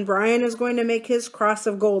devil, and Brian is going to make his cross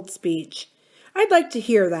of gold speech. I'd like to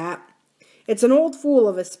hear that. It's an old fool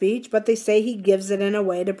of a speech, but they say he gives it in a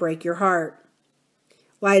way to break your heart.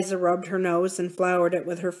 Liza rubbed her nose and floured it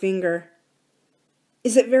with her finger.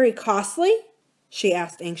 Is it very costly? She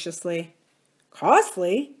asked anxiously.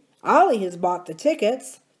 Costly? Ollie has bought the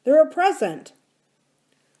tickets. They're a present.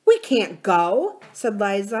 We can't go, said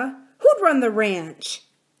Liza. Who'd run the ranch?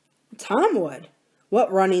 Tom would.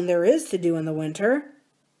 What running there is to do in the winter.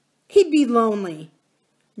 He'd be lonely.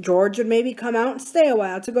 George would maybe come out and stay a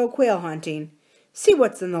while to go quail hunting. See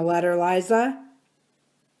what's in the letter, Liza.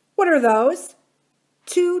 What are those?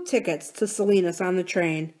 2 tickets to Salinas on the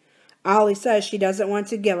train. Ollie says she doesn't want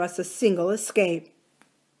to give us a single escape.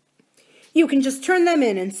 You can just turn them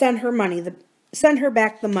in and send her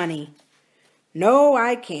back the money. No,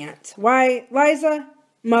 I can't. Why, Liza,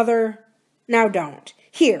 Mother, now don't.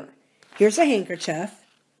 Here's a handkerchief.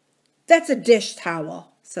 That's a dish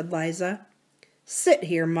towel, said Liza. Sit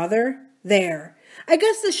here, Mother. There. I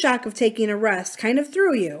guess the shock of taking a rest kind of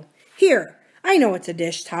threw you. Here, I know it's a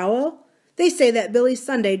dish towel. They say that Billy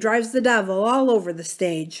Sunday drives the devil all over the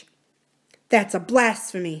stage. That's a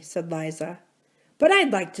blasphemy, said Liza. But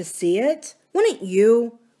I'd like to see it. Wouldn't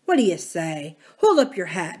you? What do you say? Hold up your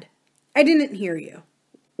head. I didn't hear you.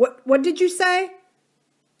 What did you say?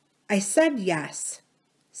 I said yes,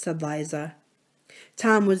 said Liza.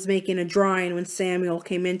 Tom was making a drawing when Samuel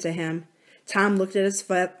came in to him. Tom looked at his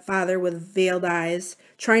father with veiled eyes,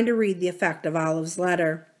 trying to read the effect of Olive's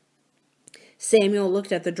letter. Samuel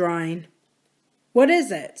looked at the drawing. What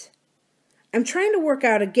is it? I'm trying to work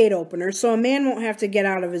out a gate opener so a man won't have to get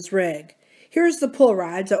out of his rig. Here's the pull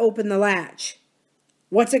rod to open the latch.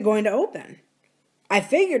 What's it going to open? I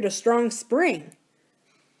figured a strong spring.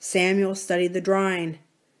 Samuel studied the drawing.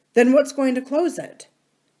 Then what's going to close it?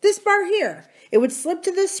 This bar here. It would slip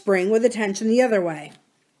to this spring with the tension the other way.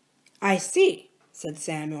 I see, said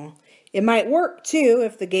Samuel. It might work, too,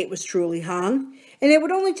 if the gate was truly hung, and it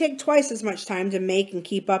would only take twice as much time to make and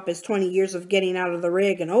keep up as 20 years of getting out of the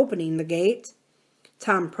rig and opening the gate.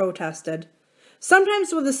 Tom protested.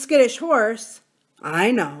 Sometimes with a skittish horse.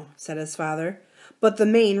 I know, said his father, but the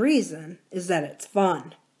main reason is that it's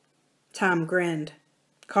fun. Tom grinned.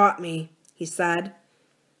 Caught me, he said.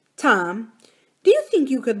 Tom, do you think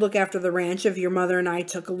you could look after the ranch if your mother and I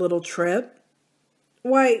took a little trip?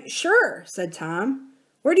 Why, sure, said Tom.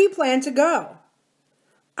 Where do you plan to go?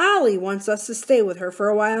 Ollie wants us to stay with her for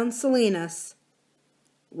a while in Salinas.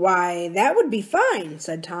 Why, that would be fine,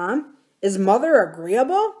 said Tom. Is Mother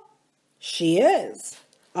agreeable? She is,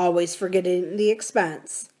 always forgetting the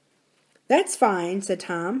expense. That's fine, said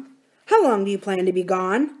Tom. How long do you plan to be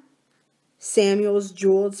gone? Samuel's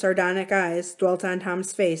jeweled, sardonic eyes dwelt on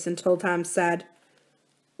Tom's face until Tom said,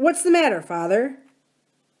 What's the matter, Father?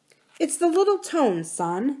 It's the little tone,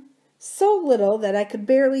 son. So little that I could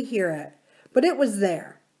barely hear it, but it was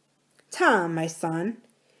there. Tom, my son,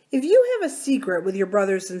 if you have a secret with your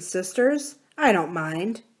brothers and sisters, I don't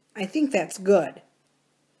mind. I think that's good.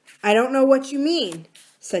 I don't know what you mean,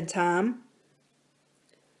 said Tom.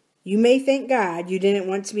 You may thank God you didn't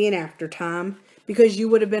want to be an actor, Tom, because you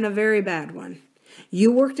would have been a very bad one.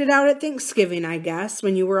 You worked it out at Thanksgiving, I guess,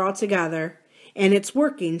 when you were all together, and it's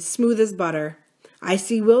working smooth as butter. I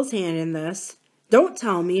see Will's hand in this. Don't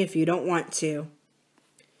tell me if you don't want to.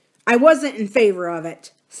 I wasn't in favor of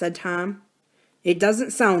it, said Tom. It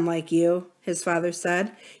doesn't sound like you, his father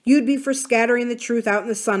said. You'd be for scattering the truth out in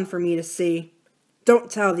the sun for me to see.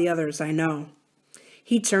 Don't tell the others, I know.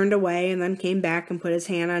 He turned away and then came back and put his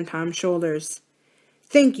hand on Tom's shoulders.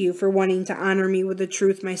 "Thank you for wanting to honor me with the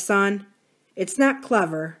truth, my son. It's not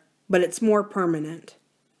clever, but it's more permanent."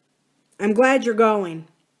 "I'm glad you're going."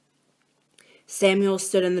 Samuel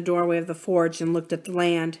stood in the doorway of the forge and looked at the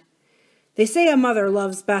land. "They say a mother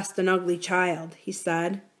loves best an ugly child," he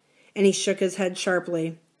said, and he shook his head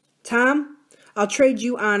sharply. "Tom, I'll trade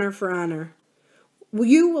you honor for honor.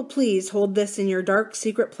 You will please hold this in your dark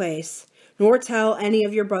secret place, nor tell any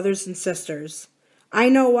of your brothers and sisters. I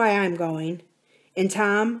know why I'm going, and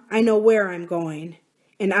Tom, I know where I'm going,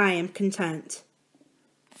 and I am content."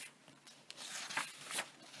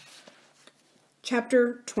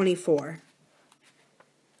 Chapter 24.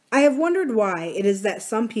 I have wondered why it is that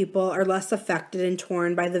some people are less affected and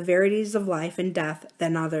torn by the verities of life and death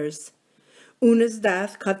than others. Una's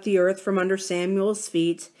death cut the earth from under Samuel's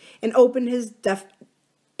feet and opened his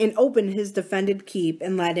defended keep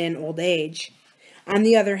and let in old age. On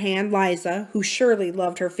the other hand, Liza, who surely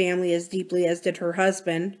loved her family as deeply as did her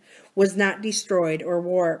husband, was not destroyed or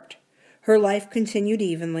warped. Her life continued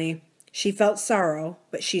evenly. She felt sorrow,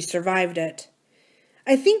 but she survived it.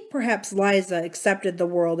 I think perhaps Liza accepted the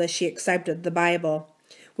world as she accepted the Bible,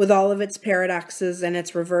 with all of its paradoxes and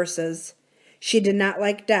its reverses. She did not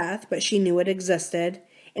like death, but she knew it existed,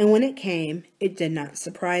 and when it came, it did not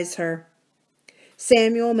surprise her.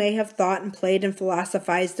 Samuel may have thought and played and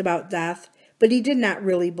philosophized about death, but he did not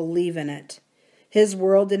really believe in it. His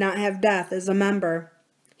world did not have death as a member.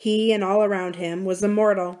 He and all around him was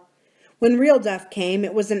immortal. When real death came,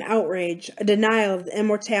 it was an outrage, a denial of the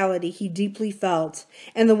immortality he deeply felt,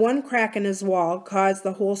 and the one crack in his wall caused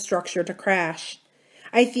the whole structure to crash.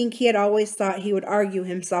 I think he had always thought he would argue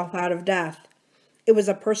himself out of death. It was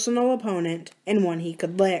a personal opponent, and one he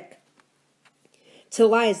could lick. To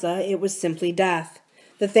Liza, it was simply death,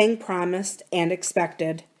 the thing promised and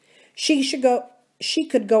expected. She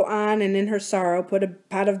could go on and in her sorrow put a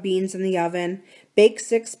pot of beans in the oven, bake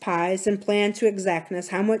 6 pies, and plan to exactness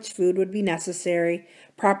how much food would be necessary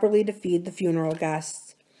properly to feed the funeral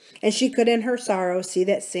guests. And she could in her sorrow see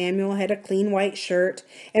that Samuel had a clean white shirt,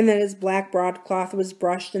 and that his black broadcloth was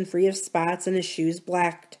brushed and free of spots, and his shoes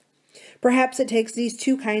blacked. Perhaps it takes these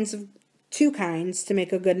two kinds to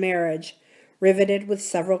make a good marriage, riveted with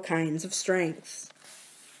several kinds of strengths.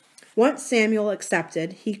 Once Samuel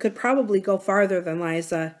accepted, he could probably go farther than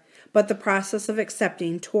Liza, but the process of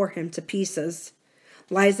accepting tore him to pieces.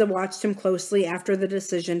 Liza watched him closely after the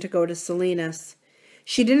decision to go to Salinas.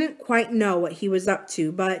 She didn't quite know what he was up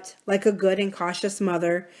to, but, like a good and cautious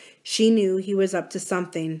mother, she knew he was up to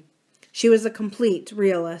something. She was a complete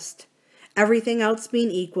realist. Everything else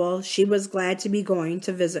being equal, she was glad to be going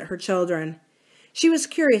to visit her children. She was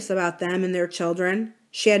curious about them and their children.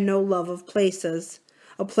 She had no love of places.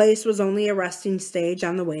 A place was only a resting stage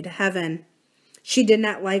on the way to heaven. She did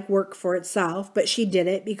not like work for itself, but she did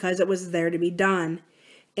it because it was there to be done.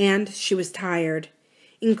 And she was tired.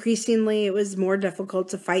 Increasingly, it was more difficult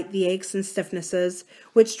to fight the aches and stiffnesses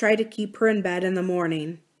which tried to keep her in bed in the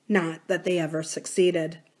morning. Not that they ever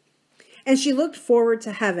succeeded. And she looked forward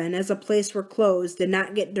to heaven as a place where clothes did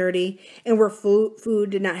not get dirty and where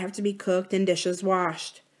food did not have to be cooked and dishes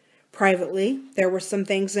washed. Privately, there were some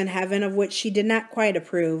things in heaven of which she did not quite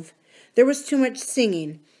approve. There was too much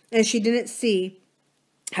singing, and she didn't see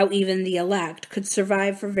how even the elect could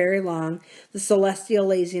survive for very long the celestial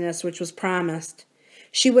laziness which was promised.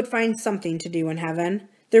 She would find something to do in heaven.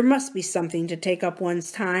 There must be something to take up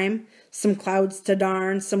one's time, some clouds to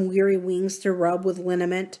darn, some weary wings to rub with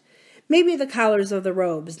liniment. Maybe the collars of the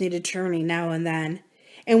robes needed turning now and then.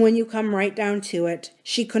 And when you come right down to it,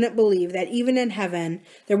 she couldn't believe that even in heaven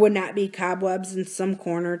there would not be cobwebs in some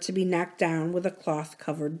corner to be knocked down with a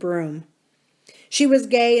cloth-covered broom. She was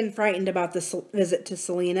gay and frightened about the visit to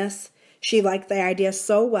Salinas. She liked the idea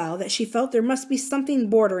so well that she felt there must be something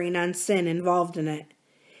bordering on sin involved in it.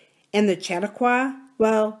 And the Chautauqua?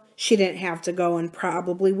 Well, she didn't have to go and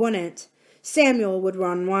probably wouldn't. Samuel would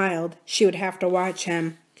run wild. She would have to watch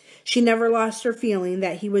him. She never lost her feeling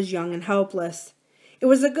that he was young and helpless. It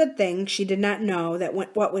was a good thing she did not know that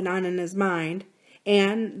what went on in his mind,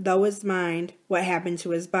 and, though his mind, what happened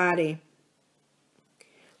to his body.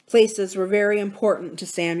 Places were very important to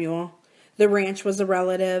Samuel. The ranch was a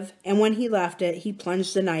relative, and when he left it, he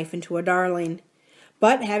plunged a knife into a darling.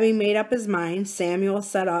 But having made up his mind, Samuel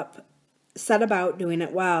set about doing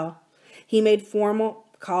it well. He made formal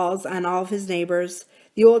calls on all of his neighbors,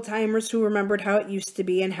 the old-timers who remembered how it used to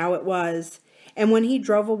be and how it was. And when he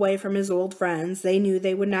drove away from his old friends, they knew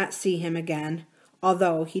they would not see him again,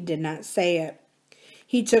 although he did not say it.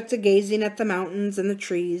 He took to gazing at the mountains and the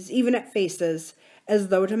trees, even at faces, as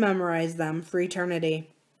though to memorize them for eternity.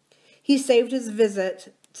 He saved his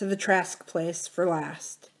visit to the Trask place for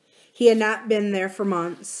last. He had not been there for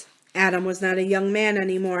months. Adam was not a young man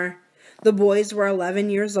anymore. The boys were 11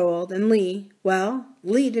 years old, and Lee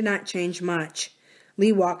did not change much.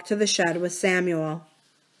 Lee walked to the shed with Samuel.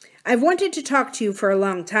 "I've wanted to talk to you for a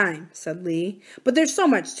long time," said Lee, "but there's so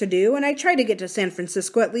much to do, and I try to get to San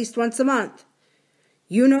Francisco at least once a month."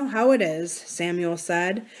 "You know how it is," Samuel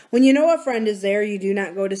said. "When you know a friend is there, you do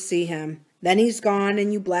not go to see him. Then he's gone,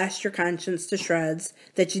 and you blast your conscience to shreds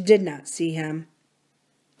that you did not see him."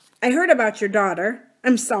 "I heard about your daughter.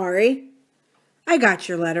 I'm sorry." "I got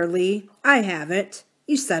your letter, Lee. I have it.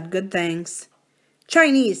 You said good things."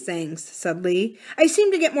 "Chinese things," said Lee. "I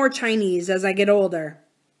seem to get more Chinese as I get older."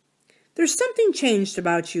 "There's something changed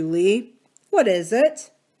about you, Lee." "What is it?"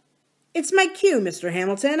 "It's my queue, Mr.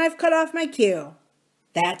 Hamilton. I've cut off my queue."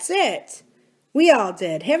 "That's it." "We all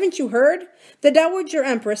did. Haven't you heard? The Dowager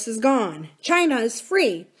Empress is gone. China is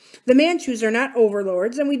free. The Manchus are not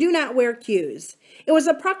overlords, and we do not wear queues. It was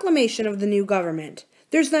a proclamation of the new government.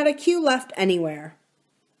 There's not a queue left anywhere."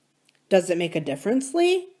 "Does it make a difference,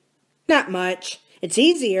 Lee?" "Not much. It's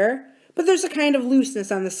easier, but there's a kind of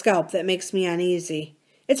looseness on the scalp that makes me uneasy.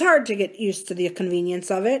 It's hard to get used to the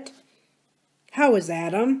convenience of it." "How is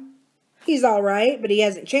Adam?" "He's all right, but he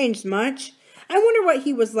hasn't changed much. I wonder what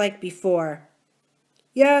he was like before."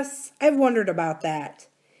 "Yes, I've wondered about that.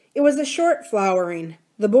 It was a short flowering.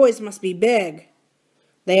 The boys must be big."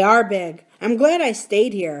 "They are big. I'm glad I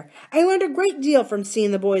stayed here. I learned a great deal from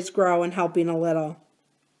seeing the boys grow and helping a little."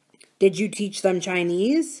 "Did you teach them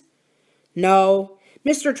Chinese?" "No.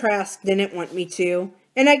 Mr. Trask didn't want me to,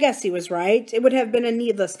 and I guess he was right. It would have been a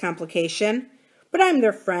needless complication. But I'm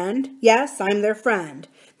their friend. Yes, I'm their friend.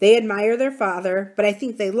 They admire their father, but I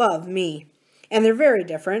think they love me. And they're very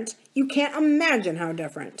different. You can't imagine how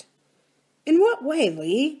different." "In what way,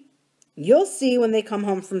 Lee?" "You'll see when they come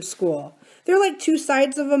home from school. They're like two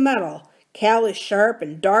sides of a medal. Cal is sharp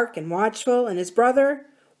and dark and watchful, and his brother,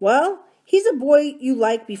 well, he's a boy you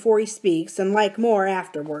like before he speaks and like more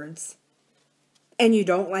afterwards." "And you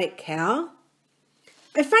don't like Cal?"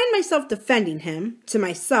 "I find myself defending him, to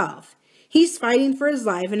myself. He's fighting for his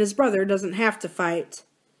life, and his brother doesn't have to fight."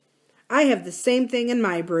 "I have the same thing in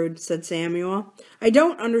my brood," said Samuel. "I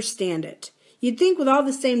don't understand it. You'd think with all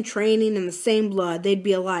the same training and the same blood they'd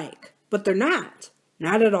be alike. But they're not.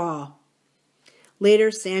 Not at all."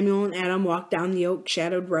 Later, Samuel and Adam walked down the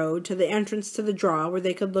oak-shadowed road to the entrance to the draw where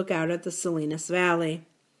they could look out at the Salinas Valley.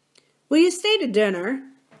 "Will you stay to dinner?"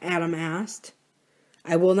 Adam asked.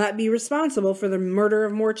 "I will not be responsible for the murder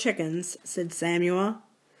of more chickens," said Samuel.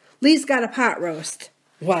 "Lee's got a pot roast."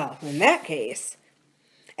 "Well, in that case."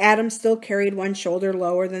 Adam still carried one shoulder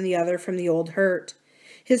lower than the other from the old hurt.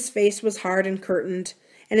 His face was hard and curtained,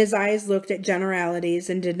 and his eyes looked at generalities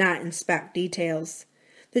and did not inspect details.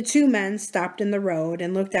 The two men stopped in the road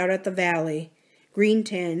and looked out at the valley,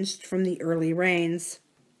 green-tinged from the early rains.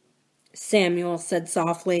 Samuel said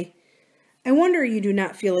softly, "I wonder you do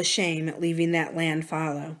not feel ashamed at leaving that land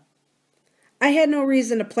fallow." "I had no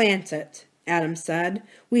reason to plant it," Adam said.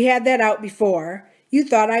 "We had that out before. You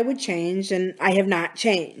thought I would change, and I have not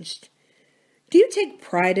changed." "Do you take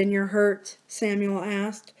pride in your hurt?" Samuel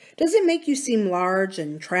asked. "Does it make you seem large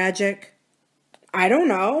and tragic?" "I don't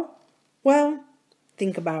know." "Well,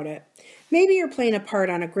 think about it. Maybe you're playing a part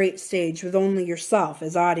on a great stage with only yourself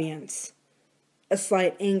as audience." A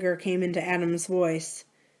slight anger came into Adam's voice.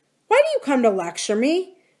 "Why do you come to lecture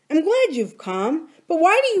me? I'm glad you've come, but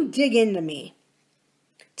why do you dig into me?"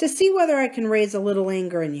 "To see whether I can raise a little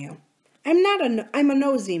anger in you. I'm a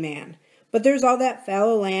nosy man, but there's all that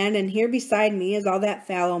fallow land, and here beside me is all that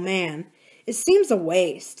fallow man. It seems a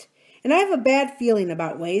waste, and I have a bad feeling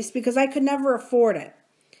about waste because I could never afford it.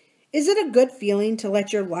 Is it a good feeling to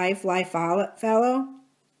let your life lie fallow?"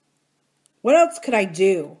 "What else could I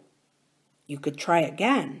do?" "You could try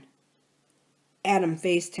again." Adam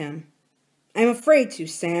faced him. "I'm afraid to,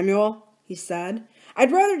 Samuel," he said.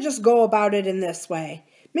 "I'd rather just go about it in this way.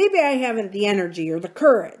 Maybe I haven't the energy or the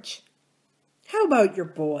courage." "How about your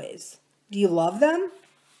boys? Do you love them?"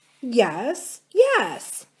 Yes.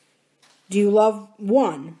 "Do you love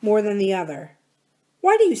one more than the other?"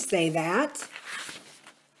 "Why do you say that?"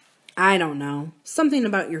 "I don't know. Something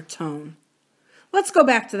about your tone." "Let's go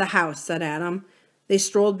back to the house," said Adam. They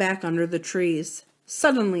strolled back under the trees.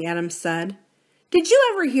 Suddenly, Adam said, "Did you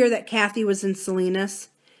ever hear that Kathy was in Salinas?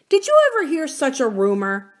 Did you ever hear such a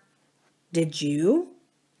rumor?" "Did you?"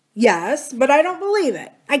 "Yes, but I don't believe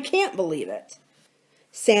it. I can't believe it."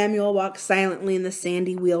 Samuel walked silently in the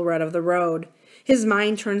sandy wheel rut of the road. His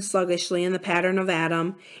mind turned sluggishly in the pattern of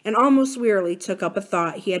Adam, and almost wearily took up a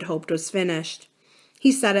thought he had hoped was finished.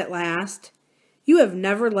 He said at last, You have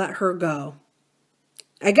never let her go."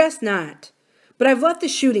 "I guess not. But I've let the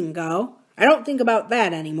shooting go. I don't think about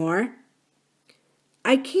that anymore."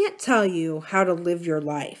 "I can't tell you how to live your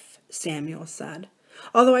life," Samuel said,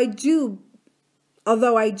 although I do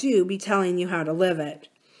be telling you how to live it.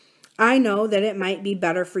 I know that it might be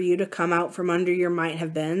better for you to come out from under your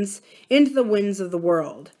might-have-beens into the winds of the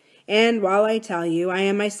world. And while I tell you, I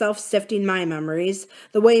am myself sifting my memories,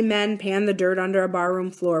 the way men pan the dirt under a barroom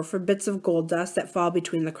floor for bits of gold dust that fall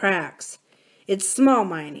between the cracks. It's small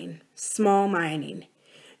mining, small mining.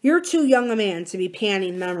 You're too young a man to be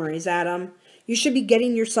panning memories, Adam. You should be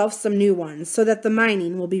getting yourself some new ones, so that the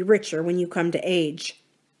mining will be richer when you come to age."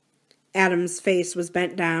 Adam's face was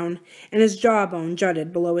bent down, and his jawbone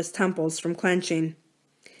jutted below his temples from clenching.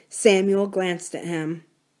 Samuel glanced at him.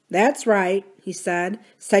 "That's right," he said.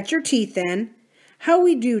 "Set your teeth in. How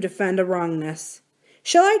we do defend a wrongness.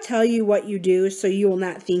 Shall I tell you what you do so you will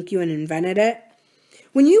not think you invented it?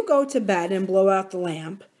 When you go to bed and blow out the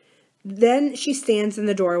lamp, then she stands in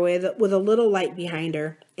the doorway with a little light behind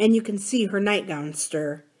her, and you can see her nightgown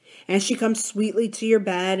stir. And she comes sweetly to your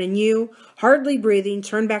bed, and you, hardly breathing,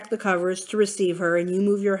 turn back the covers to receive her, and you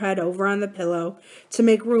move your head over on the pillow to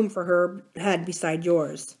make room for her head beside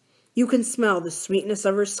yours. You can smell the sweetness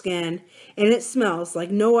of her skin, and it smells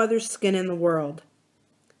like no other skin in the world."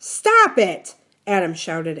 "Stop it!" Adam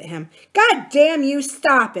shouted at him. "God damn you,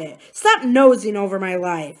 stop it! Stop nosing over my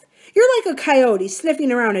life. You're like a coyote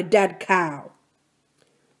sniffing around a dead cow."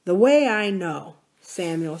 "The way I know,"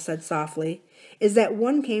 Samuel said softly, "is that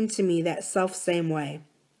one came to me that self-same way,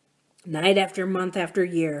 night after month after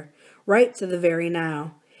year, right to the very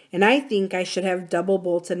now. And I think I should have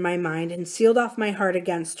double-bolted my mind and sealed off my heart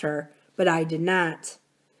against her, but I did not.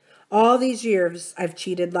 All these years I've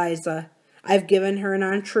cheated Liza. I've given her an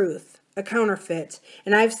untruth, a counterfeit,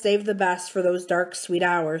 and I've saved the best for those dark, sweet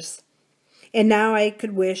hours. And now I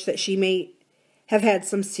could wish that she may have had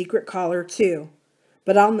some secret caller too,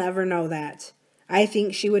 but I'll never know that. I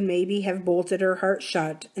think she would maybe have bolted her heart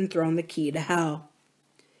shut and thrown the key to hell."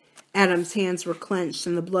 Adam's hands were clenched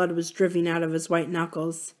and the blood was dripping out of his white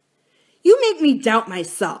knuckles. "You make me doubt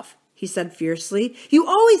myself," he said fiercely. "You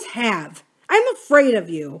always have. I'm afraid of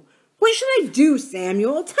you. What should I do,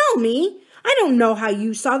 Samuel? Tell me. I don't know how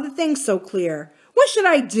you saw the thing so clear. What should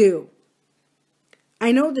I do?"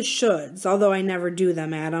 "I know the shoulds, although I never do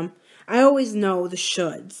them, Adam. I always know the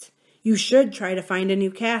shoulds. You should try to find a new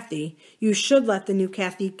Kathy. You should let the new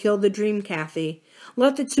Kathy kill the dream Kathy.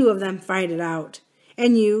 Let the two of them fight it out.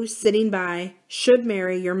 And you, sitting by, should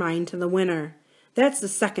marry your mind to the winner. That's the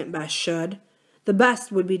second best should. The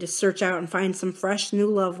best would be to search out and find some fresh new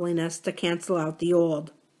loveliness to cancel out the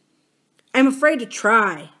old." "I'm afraid to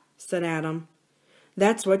try," said Adam.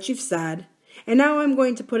 "That's what you've said. And now I'm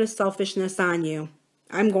going to put a selfishness on you.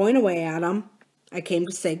 I'm going away, Adam. I came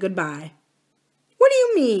to say goodbye." "What do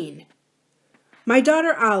you mean?" "My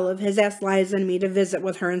daughter Olive has asked Liza and me to visit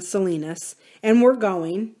with her in Salinas, and we're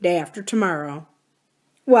going day after tomorrow."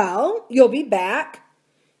 "Well, you'll be back,"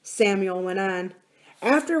 Samuel went on.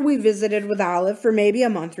 "After we visited with Olive for maybe a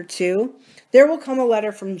month or two, there will come a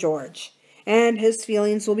letter from George, and his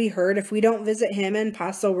feelings will be hurt if we don't visit him in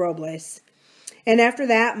Paso Robles. And after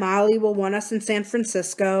that, Molly will want us in San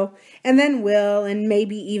Francisco, and then Will, and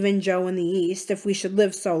maybe even Joe in the East, if we should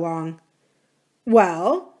live so long."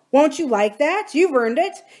 "Well, won't you like that? You've earned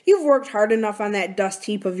it. You've worked hard enough on that dust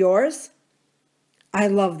heap of yours." "I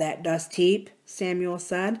love that dust heap," Samuel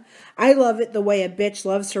said. "I love it the way a bitch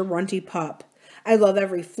loves her runty pup. I love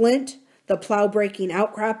every flint, the plow-breaking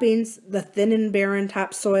outcroppings, the thin and barren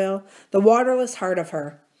topsoil, the waterless heart of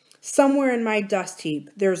her. Somewhere in my dust heap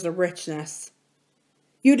there's a richness."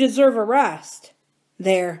 "You deserve a rest."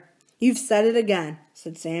 "There, you've said it again,"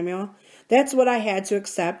 said Samuel. "That's what I had to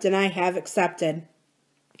accept, and I have accepted.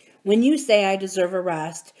 When you say I deserve a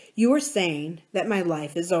rest, you are saying that my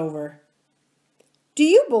life is over." "Do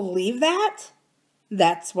you believe that?"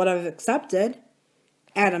 "That's what I've accepted,"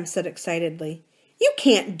 Adam said excitedly. "You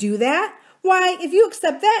can't do that. Why, if you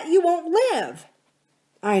accept that, you won't live."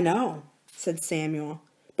 "I know," said Samuel.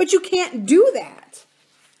 "But you can't do that."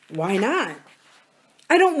 "Why not?"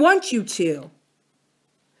 "I don't want you to."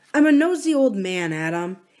 "I'm a nosy old man,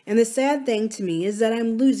 Adam, and the sad thing to me is that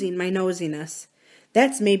I'm losing my nosiness.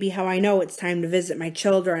 That's maybe how I know it's time to visit my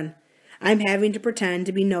children. I'm having to pretend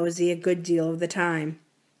to be nosy a good deal of the time."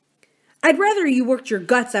 "I'd rather you worked your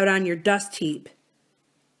guts out on your dust heap."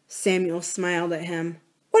 Samuel smiled at him.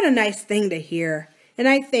 "What a nice thing to hear, and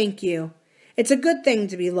I thank you. It's a good thing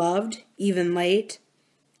to be loved, even late."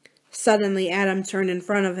 Suddenly Adam turned in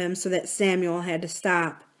front of him so that Samuel had to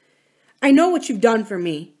stop. "I know what you've done for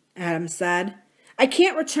me," Adam said. "I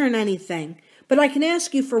can't return anything, but I can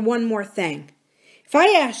ask you for one more thing. If I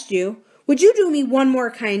asked you, would you do me one more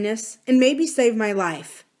kindness and maybe save my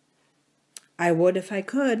life?" "I would if I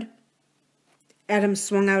could." Adam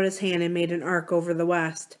swung out his hand and made an arc over the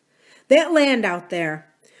west. "That land out there.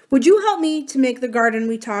 Would you help me to make the garden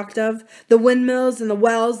we talked of, the windmills and the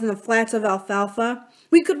wells and the flats of alfalfa?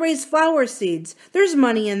 We could raise flower seeds. There's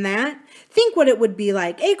money in that. Think what it would be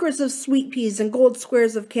like. Acres of sweet peas and gold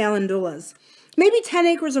squares of calendulas. Maybe 10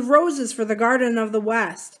 acres of roses for the garden of the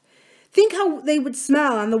west. Think how they would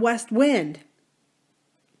smell on the west wind."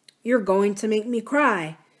 "You're going to make me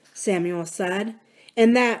cry," Samuel said,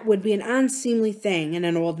 and that would be an unseemly thing in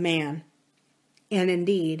an old man. And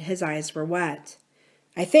indeed, his eyes were wet.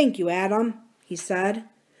 "I thank you, Adam," he said.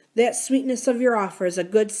 "That sweetness of your offer is a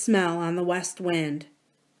good smell on the west wind."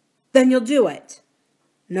 "Then you'll do it."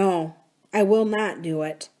 "No, I will not do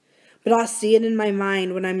it. But I'll see it in my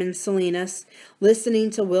mind when I'm in Salinas, listening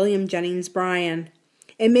to William Jennings Bryan,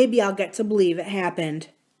 and maybe I'll get to believe it happened."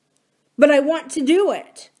 "But I want to do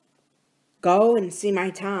it." "Go and see my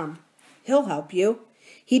Tom. He'll help you.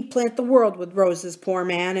 He'd plant the world with roses, poor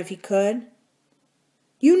man, if he could."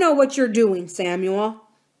 "You know what you're doing, Samuel."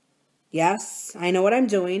 "Yes, I know what I'm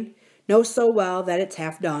doing. Know so well that it's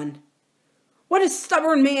half done." "What a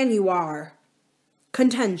stubborn man you are."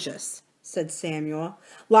 "Contentious," said Samuel.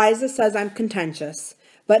 "Liza says I'm contentious,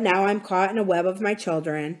 but now I'm caught in a web of my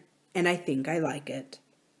children, and I think I like it."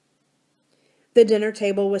 The dinner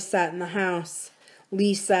table was set in the house.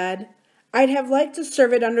 Lee said, "I'd have liked to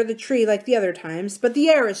serve it under the tree like the other times, but the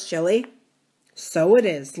air is chilly." "So it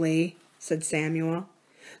is, Lee," said Samuel.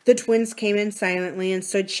 The twins came in silently and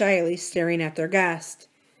stood shyly staring at their guest.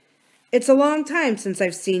 "It's a long time since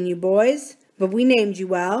I've seen you boys, but we named you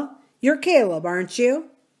well. You're Caleb, aren't you?"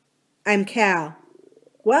 "I'm Cal."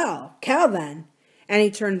 "Well, Cal then." And he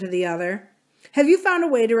turned to the other. "Have you found a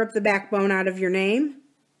way to rip the backbone out of your name?"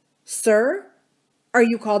 "Sir? Are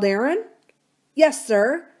you called Aaron?" "Yes,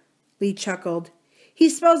 sir." Lee chuckled. He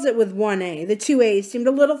spells it with one A. The two A's seemed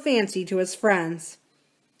a little fancy to his friends.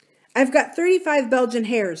 "I've got 35 Belgian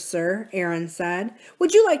hares, sir," Aaron said.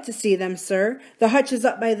 "Would you like to see them, sir? The hutch is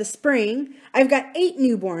up by the spring. I've got 8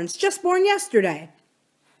 newborns, just born yesterday."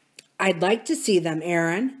 "I'd like to see them,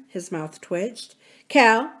 Aaron." His mouth twitched.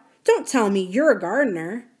 "Cal, don't tell me you're a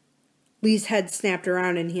gardener." Lee's head snapped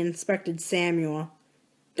around and he inspected Samuel.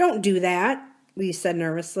 "Don't do that," Lee said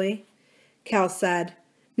nervously. Cal said,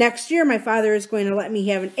 "Next year my father is going to let me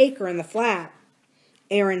have an acre in the flat."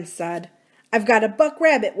 Aaron said, "I've got a buck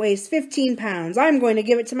rabbit weighs 15 pounds. I'm going to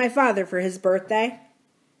give it to my father for his birthday."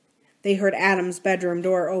 They heard Adam's bedroom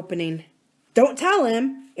door opening. "Don't tell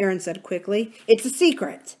him," Aaron said quickly. "It's a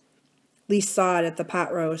secret." Lee sawed at the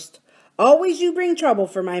pot roast. "Always you bring trouble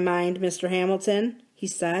for my mind, Mr. Hamilton," he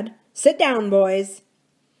said. "Sit down, boys."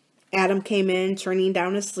 Adam came in, turning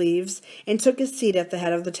down his sleeves, and took his seat at the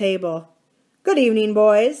head of the table. "Good evening,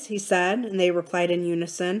 boys," he said, and they replied in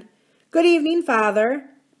unison. "Good evening, Father."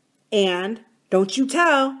 And, "Don't you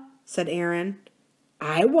tell," said Aaron.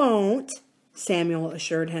 "I won't," Samuel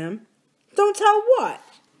assured him. "Don't tell what?"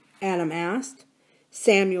 Adam asked.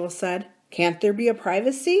 Samuel said, "Can't there be a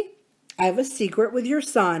privacy? I have a secret with your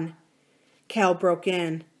son." Cal broke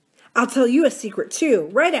in. "I'll tell you a secret too,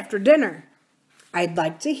 right after dinner." "I'd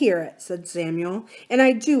like to hear it," said Samuel, "and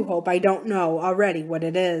I do hope I don't know already what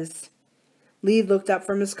it is." Lee looked up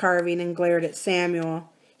from his carving and glared at Samuel.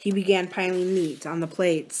 He began piling meat on the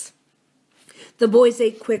plates. The boys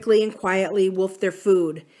ate quickly and quietly, wolfed their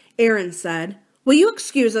food. Aaron said, "Will you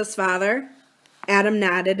excuse us, Father?" Adam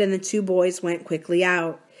nodded, and the two boys went quickly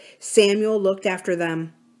out. Samuel looked after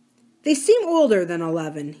them. "They seem older than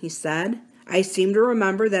 11, he said. "I seem to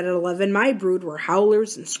remember that at 11 my brood were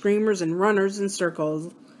howlers and screamers and runners in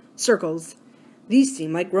circles. These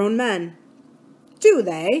seem like grown men." "Do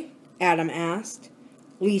they?" Adam asked.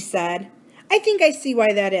 Lee said, "I think I see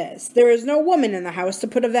why that is. There is no woman in the house to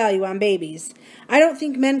put a value on babies. I don't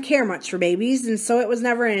think men care much for babies, and so it was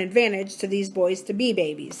never an advantage to these boys to be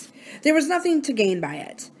babies. There was nothing to gain by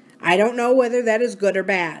it. I don't know whether that is good or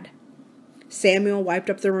bad." Samuel wiped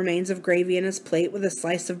up the remains of gravy in his plate with a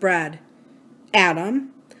slice of bread.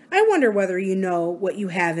 "Adam, I wonder whether you know what you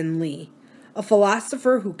have in Lee, a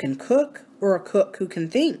philosopher who can cook or a cook who can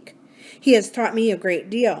think. He has taught me a great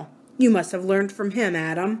deal. You must have learned from him,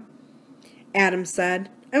 Adam." Adam said,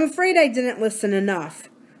 "I'm afraid I didn't listen enough,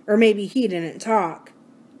 or maybe he didn't talk."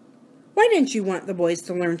 "Why didn't you want the boys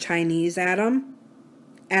to learn Chinese, Adam?"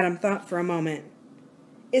 Adam thought for a moment.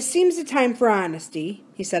 "It seems a time for honesty,"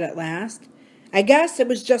 he said at last. "I guess it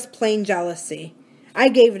was just plain jealousy. I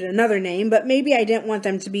gave it another name, but maybe I didn't want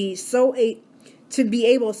them to be so to be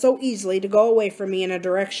able so easily to go away from me in a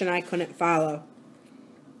direction I couldn't follow."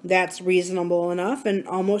 "That's reasonable enough and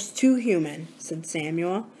almost too human," said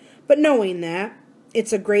Samuel. "But knowing that,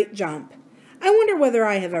 it's a great jump. I wonder whether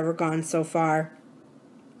I have ever gone so far."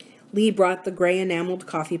 Lee brought the gray enameled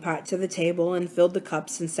coffee pot to the table and filled the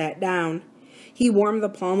cups and sat down. He warmed the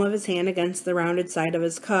palm of his hand against the rounded side of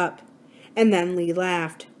his cup. And then Lee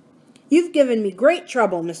laughed. "You've given me great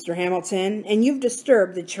trouble, Mr. Hamilton, and you've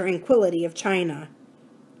disturbed the tranquility of China."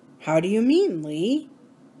 "How do you mean, Lee?"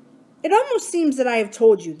 "It almost seems that I have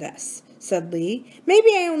told you this," said Lee.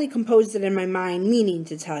 "Maybe I only composed it in my mind, meaning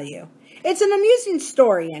to tell you. It's an amusing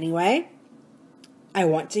story, anyway." "I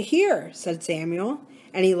want to hear," said Samuel,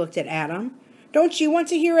 and he looked at Adam. "Don't you want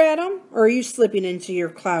to hear, Adam, or are you slipping into your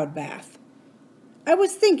cloud bath?" "I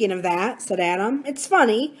was thinking of that," said Adam. "It's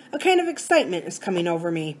funny, a kind of excitement is coming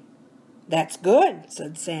over me." "That's good,"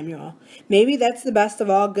 said Samuel. "Maybe that's the best of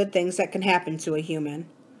all good things that can happen to a human.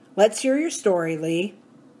 Let's hear your story, Lee."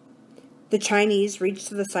 The Chinese reached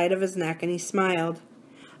to the side of his neck, and he smiled.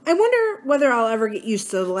 "I wonder whether I'll ever get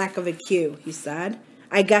used to the lack of a cue," he said.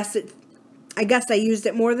 I guess I used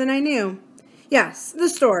it more than I knew. "Yes, the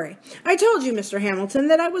story. I told you, Mr. Hamilton,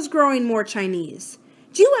 that I was growing more Chinese.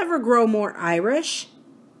 Do you ever grow more Irish?"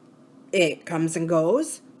 "It comes and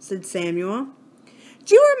goes," said Samuel.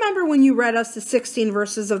 "Do you remember when you read us the 16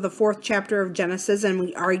 verses of the 4th chapter of Genesis and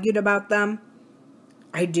we argued about them?"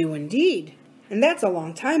 "I do indeed, and that's a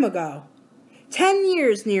long time ago." 10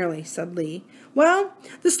 years nearly," said Lee. "Well,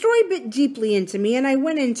 the story bit deeply into me, and I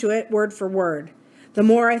went into it word for word. The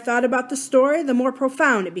more I thought about the story, the more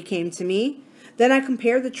profound it became to me. Then I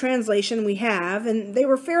compared the translation we have, and they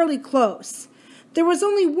were fairly close. There was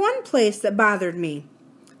only one place that bothered me.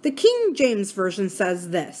 The King James Version says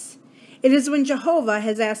this: It is when Jehovah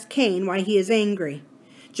has asked Cain why he is angry.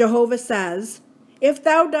 Jehovah says, "If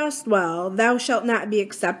thou dost well, thou shalt not be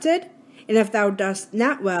accepted, and if thou dost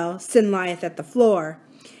not well, sin lieth at the floor.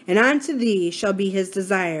 And unto thee shall be his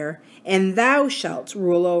desire, and thou shalt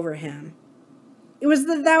rule over him." It was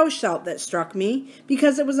the "thou shalt" that struck me,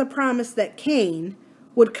 because it was a promise that Cain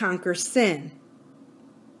would conquer sin.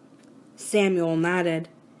 Samuel nodded.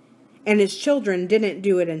 "And his children didn't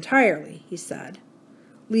do it entirely," he said.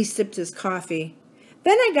 Lee sipped his coffee.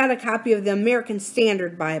 "Then I got a copy of the American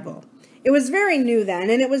Standard Bible. It was very new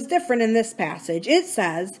then, and it was different in this passage. It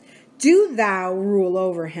says, 'Do thou rule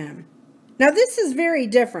over him.' Now this is very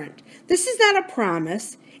different. This is not a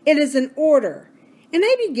promise. It is an order. And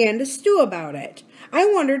I began to stew about it. I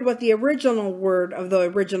wondered what the original word of the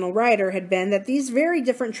original writer had been that these very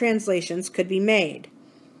different translations could be made."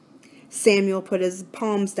 Samuel put his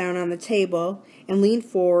palms down on the table and leaned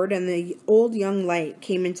forward, and the old young light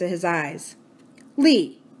came into his eyes.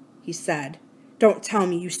 "Lee," he said, "don't tell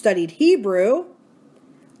me you studied Hebrew."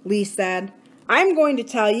 Lee said, "I'm going to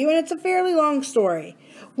tell you, and it's a fairly long story.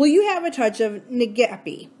 Will you have a touch of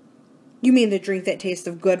negapi?" "You mean the drink that tastes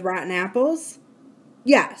of good rotten apples?"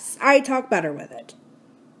 "Yes, I talk better with it."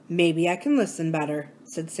 "Maybe I can listen better,"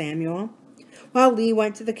 said Samuel. While Lee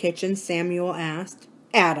went to the kitchen, Samuel asked,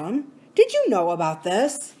 "Adam, did you know about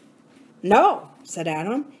this?" "No," said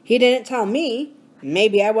Adam. "He didn't tell me.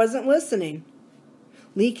 Maybe I wasn't listening."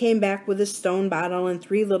 Lee came back with his stone bottle and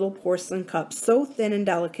 3 little porcelain cups so thin and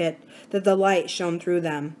delicate that the light shone through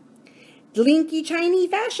them. "Dlinky Chinese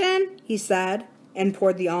fashion," he said, and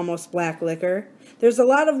poured the almost black liquor. "There's a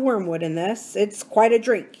lot of wormwood in this. It's quite a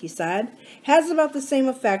drink," he said. "Has about the same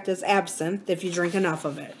effect as absinthe if you drink enough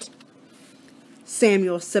of it."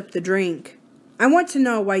 Samuel sipped the drink. "I want to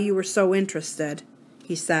know why you were so interested,"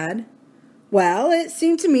 he said. "Well, it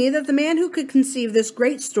seemed to me that the man who could conceive this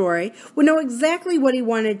great story would know exactly what he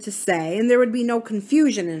wanted to say, and there would be no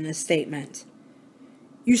confusion in his statement."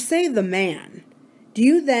 "You say the man. Do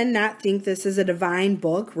you then not think this is a divine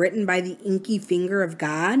book written by the inky finger of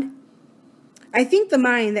God?" "I think the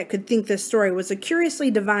mind that could think this story was a curiously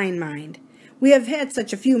divine mind. We have had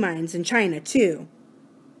such a few minds in China, too."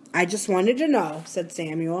 "I just wanted to know," said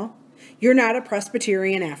Samuel. "You're not a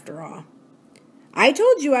Presbyterian after all." "I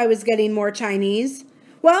told you I was getting more Chinese.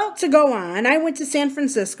 Well, to go on, I went to San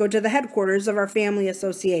Francisco to the headquarters of our family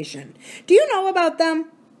association. Do you know about them?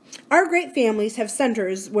 Our great families have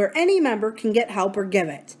centers where any member can get help or give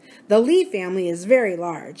it. The Lee family is very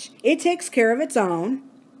large. It takes care of its own."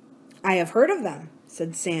 "I have heard of them,"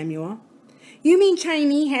 said Samuel. "You mean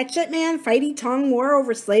Chinese hatchet man fighty tongue war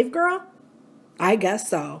over slave girl?" "I guess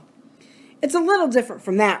so." "It's a little different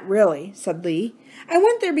from that, really," said Lee. "I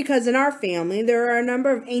went there because in our family there are a number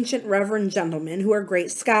of ancient reverend gentlemen who are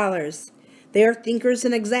great scholars. They are thinkers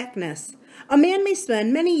in exactness. A man may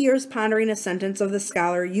spend many years pondering a sentence of the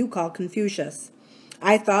scholar you call Confucius.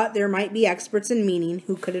 I thought there might be experts in meaning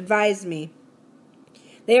who could advise me.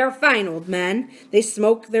 They are fine old men. They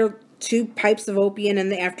smoke their 2 pipes of opium in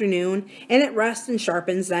the afternoon, and it rests and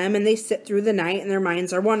sharpens them, and they sit through the night, and their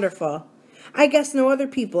minds are wonderful. I guess no other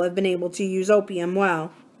people have been able to use opium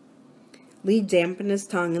well. Lee dampened his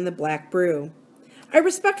tongue in the black brew. I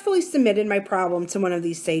respectfully submitted my problem to one of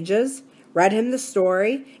these sages, read him the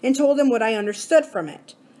story, and told him what I understood from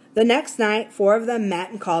it. The next night, 4 of them met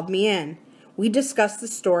and called me in. We discussed the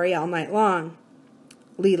story all night long.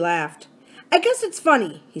 Lee laughed. I guess it's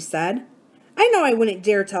funny, he said. I know I wouldn't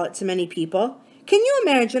dare tell it to many people. Can you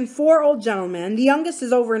imagine 4 old gentlemen, the youngest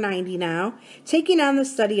is over 90 now, taking on the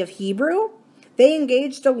study of Hebrew? They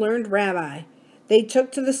engaged a learned rabbi. They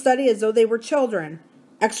took to the study as though they were children.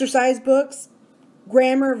 Exercise books,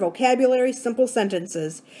 grammar, vocabulary, simple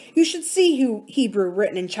sentences. You should see Hebrew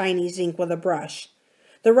written in Chinese ink with a brush.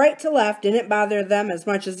 The right to left didn't bother them as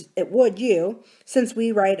much as it would you, since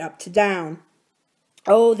we write up to down.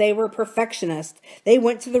 Oh, they were perfectionists. They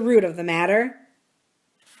went to the root of the matter.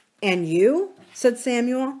 And you? Said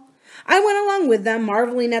Samuel. I went along with them,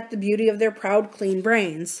 marveling at the beauty of their proud, clean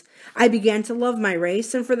brains. I began to love my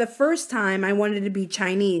race, and for the first time I wanted to be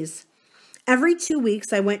Chinese. Every 2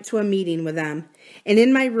 weeks I went to a meeting with them, and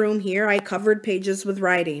in my room here I covered pages with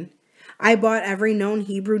writing. I bought every known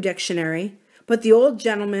Hebrew dictionary, but the old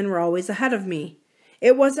gentlemen were always ahead of me.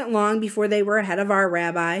 It wasn't long before they were ahead of our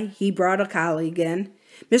rabbi. He brought a colleague in.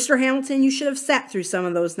 Mr. Hamilton, you should have sat through some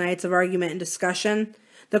of those nights of argument and discussion.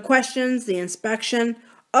 The questions, the inspection.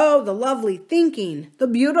 Oh, the lovely thinking, the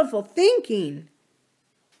beautiful thinking.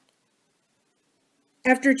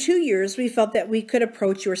 After 2 years, we felt that we could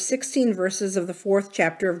approach your 16 verses of the 4th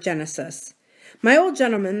chapter of Genesis. My old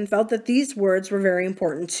gentleman felt that these words were very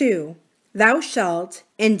important too. Thou shalt,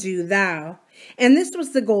 and do thou. And this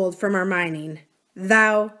was the gold from our mining.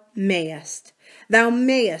 Thou mayest. Thou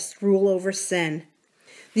mayest rule over sin.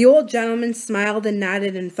 The old gentleman smiled and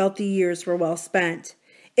nodded and felt the years were well spent.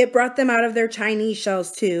 It brought them out of their Chinese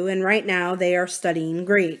shells too, and right now they are studying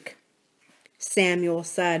Greek. Samuel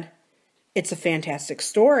said, It's a fantastic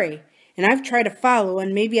story, and I've tried to follow,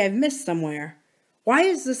 and maybe I've missed somewhere. Why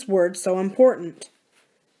is this word so important?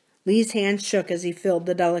 Lee's hand shook as he filled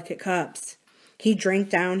the delicate cups. He drank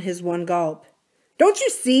down his 1 gulp. Don't you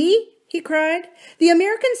see? He cried. The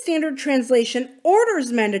American Standard Translation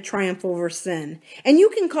orders men to triumph over sin, and you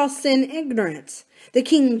can call sin ignorance. The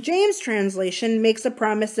King James translation makes a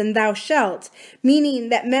promise in thou shalt, meaning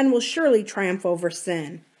that men will surely triumph over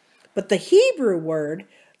sin. But the Hebrew word,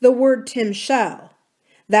 the word timshel,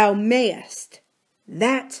 thou mayest,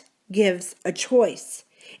 that gives a choice.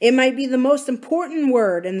 It might be the most important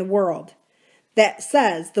word in the world. That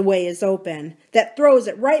says the way is open, that throws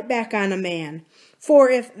it right back on a man. For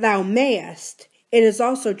if thou mayest, it is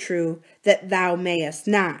also true that thou mayest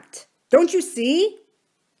not. Don't you see?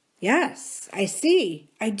 Yes, I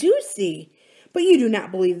see. I do see. But you do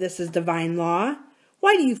not believe this is divine law.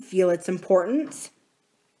 Why do you feel its importance?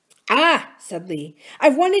 Ah, said Lee,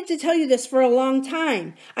 I've wanted to tell you this for a long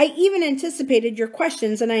time. I even anticipated your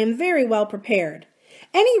questions, and I am very well prepared.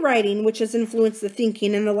 Any writing which has influenced the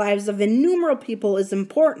thinking and the lives of innumerable people is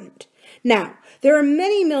important. Now, there are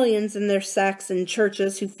many millions in their sects and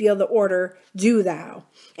churches who feel the order, do thou,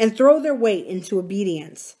 and throw their weight into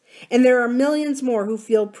obedience. And there are millions more who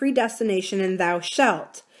feel predestination and thou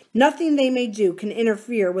shalt. Nothing they may do can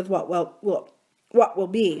interfere with what will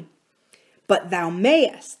be. But thou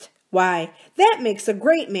mayest. Why, that makes a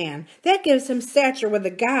great man. That gives him stature with the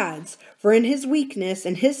gods. For in his weakness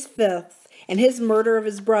and his filth and his murder of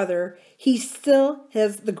his brother, he still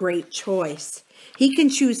has the great choice. He can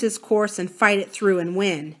choose his course and fight it through and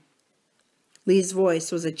win. Lee's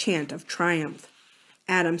voice was a chant of triumph.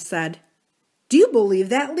 Adam said, Do you believe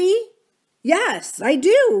that, Lee? Yes, I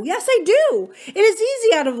do. Yes, I do. It is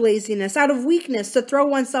easy out of laziness, out of weakness, to throw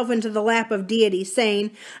oneself into the lap of deity,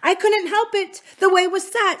 saying, I couldn't help it. The way was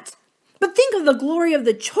set. But think of the glory of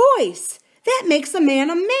the choice. That makes a man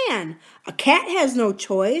a man. A cat has no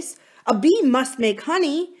choice. A bee must make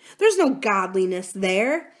honey. There's no godliness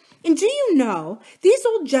there. And do you know, these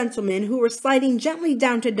old gentlemen who were sliding gently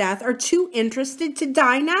down to death are too interested to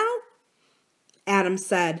die now? Adam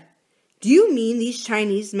said, Do you mean these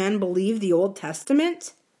Chinese men believe the Old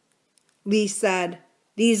Testament? Lee said,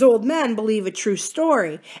 These old men believe a true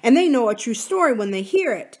story, and they know a true story when they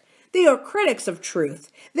hear it. They are critics of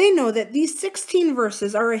truth. They know that these 16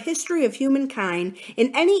 verses are a history of humankind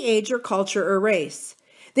in any age or culture or race.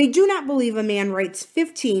 They do not believe a man writes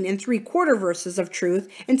 15 3/4 verses of truth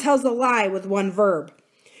and tells a lie with 1 verb.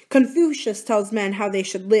 Confucius tells men how they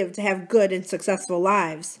should live to have good and successful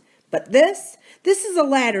lives. But this is a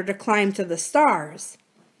ladder to climb to the stars.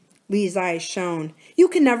 Lee's eyes shone. You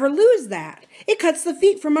can never lose that. It cuts the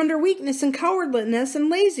feet from under weakness and cowardliness and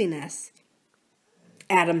laziness.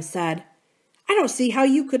 Adam said, I don't see how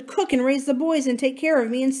you could cook and raise the boys and take care of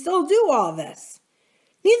me and still do all this.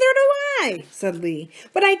 Neither do I, said Lee,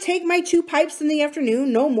 but I take my 2 pipes in the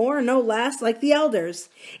afternoon, no more, no less, like the elders,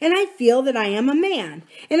 and I feel that I am a man,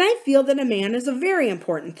 and I feel that a man is a very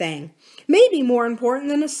important thing, maybe more important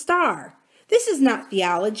than a star. This is not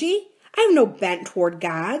theology. I have no bent toward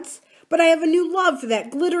gods, but I have a new love for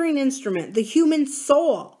that glittering instrument, the human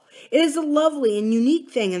soul. It is a lovely and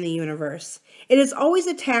unique thing in the universe. It is always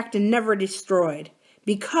attacked and never destroyed,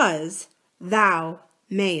 because thou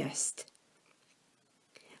mayest.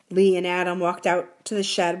 Lee and Adam walked out to the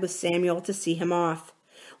shed with Samuel to see him off.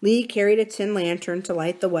 Lee carried a tin lantern to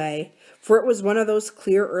light the way, for it was one of those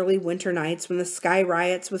clear early winter nights when the sky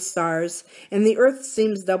riots with stars and the earth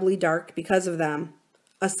seems doubly dark because of them.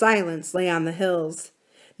 A silence lay on the hills.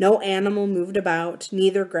 No animal moved about,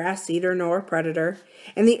 neither grass-eater nor predator,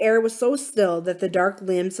 and the air was so still that the dark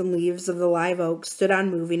limbs and leaves of the live oak stood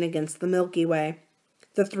unmoving against the Milky Way.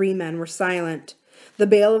 The 3 men were silent. The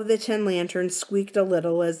bale of the tin lantern squeaked a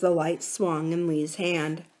little as the light swung in Lee's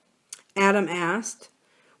hand. Adam asked,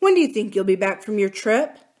 When do you think you'll be back from your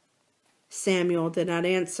trip? Samuel did not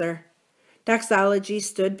answer. Doxology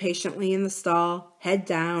stood patiently in the stall, head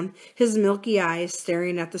down, his milky eyes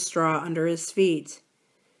staring at the straw under his feet.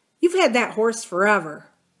 You've had that horse forever,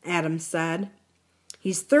 Adam said.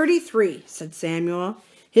 He's 33, said Samuel.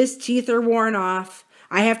 His teeth are worn off.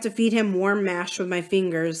 I have to feed him warm mash with my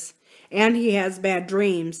fingers. And he has bad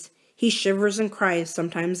dreams. He shivers and cries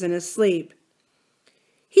sometimes in his sleep.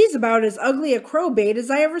 He's about as ugly a crowbait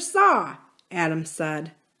as I ever saw, Adam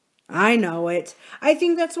said. I know it. I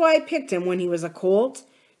think that's why I picked him when he was a colt.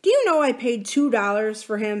 Do you know I paid $2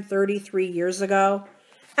 for him 33 years ago?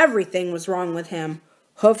 Everything was wrong with him.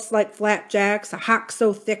 Hoofs like flapjacks, a hock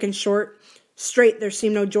so thick and short, straight there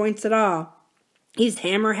seemed no joints at all. He's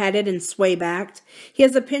hammer-headed and sway-backed. He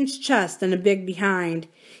has a pinched chest and a big behind.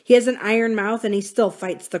 He has an iron mouth and he still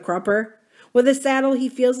fights the crupper. With a saddle he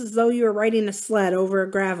feels as though you are riding a sled over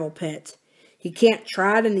a gravel pit. He can't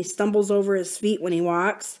trot and he stumbles over his feet when he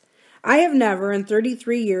walks. I have never in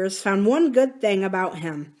 33 years found one good thing about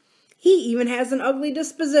him. He even has an ugly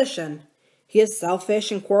disposition. He is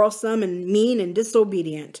selfish and quarrelsome and mean and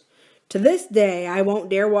disobedient. To this day I won't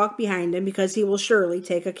dare walk behind him because he will surely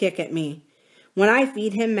take a kick at me. When I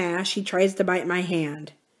feed him mash, he tries to bite my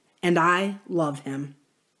hand. And I love him.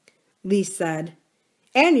 Lee said,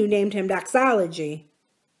 And you named him Doxology.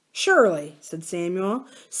 Surely, said Samuel.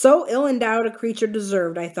 So ill-endowed a creature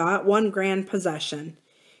deserved, I thought, one grand possession.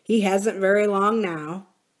 He hasn't very long now.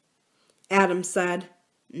 Adam said,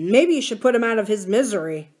 Maybe you should put him out of his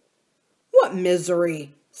misery. What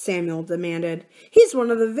misery? Samuel demanded. He's one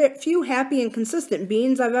of the few happy and consistent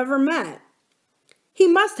beings I've ever met. He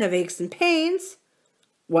must have aches and pains.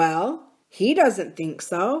 Well, he doesn't think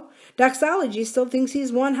so. Doxology still thinks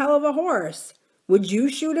he's one hell of a horse. Would you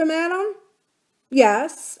shoot him, Adam?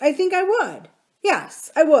 Yes, I think I would. Yes,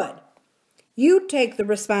 I would. You'd take the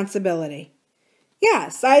responsibility.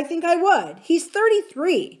 Yes, I think I would. He's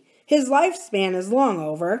 33. His lifespan is long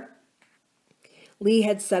over. Lee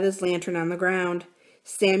had set his lantern on the ground.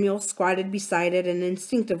 Samuel squatted beside it and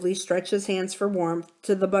instinctively stretched his hands for warmth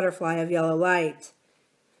to the butterfly of yellow light.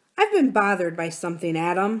 I've been bothered by something,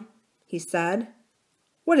 Adam, he said.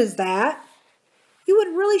 What is that? You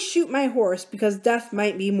would really shoot my horse because death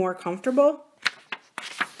might be more comfortable?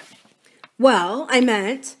 Well, I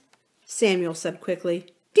meant, Samuel said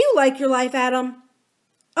quickly. Do you like your life, Adam?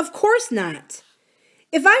 Of course not.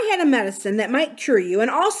 If I had a medicine that might cure you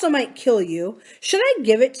and also might kill you, should I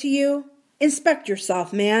give it to you? Inspect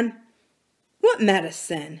yourself, man. What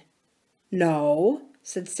medicine? No,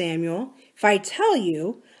 said Samuel. If I tell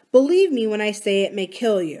you, believe me when I say it may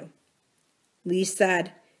kill you. Lee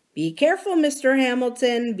said, Be careful, Mr.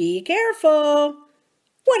 Hamilton, be careful.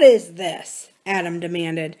 What is this? Adam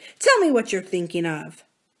demanded. Tell me what you're thinking of.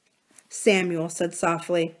 Samuel said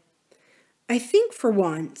softly, I think for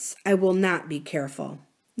once I will not be careful.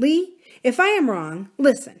 Lee, if I am wrong,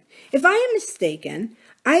 listen. If I am mistaken,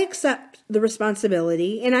 I accept the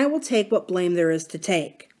responsibility and I will take what blame there is to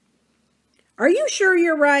take. Are you sure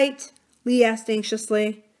you're right? Lee asked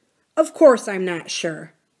anxiously. Of course I'm not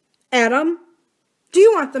sure. Adam, do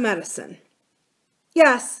you want the medicine?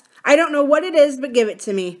 Yes, I don't know what it is, but give it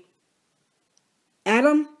to me.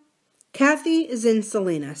 Adam, Kathy is in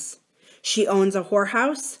Salinas. She owns a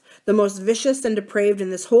whorehouse, the most vicious and depraved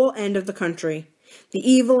in this whole end of the country. The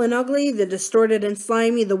evil and ugly, the distorted and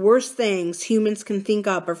slimy, the worst things humans can think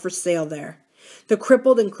up are for sale there. The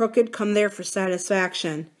crippled and crooked come there for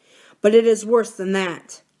satisfaction. But it is worse than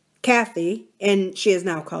that. Kathy, and she is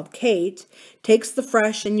now called Kate, takes the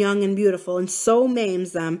fresh and young and beautiful and so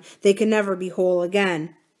maims them they can never be whole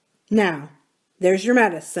again. Now, there's your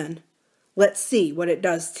medicine. Let's see what it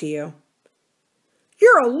does to you.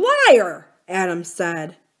 You're a liar, Adam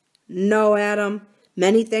said. No, Adam,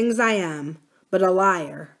 many things I am, but a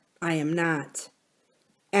liar I am not.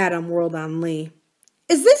 Adam whirled on Lee.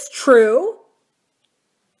 Is this true?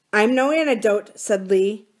 I'm no antidote, said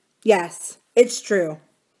Lee. Yes, it's true.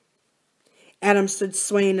 Adam stood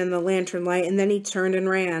swaying in the lantern light, and then he turned and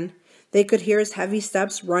ran. They could hear his heavy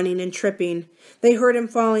steps running and tripping. They heard him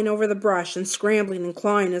falling over the brush and scrambling and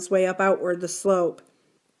clawing his way up outward the slope.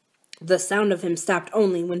 The sound of him stopped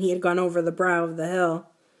only when he had gone over the brow of the hill.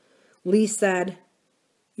 Lee said,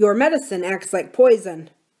 Your medicine acts like poison.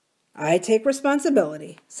 I take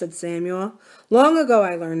responsibility, said Samuel. Long ago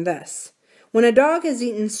I learned this. When a dog has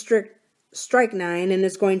eaten strychnine and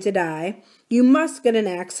is going to die, you must get an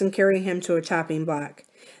axe and carry him to a chopping block.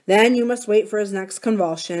 Then you must wait for his next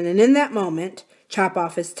convulsion, and in that moment, chop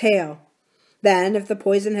off his tail. Then, if the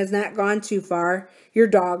poison has not gone too far, your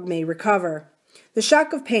dog may recover. The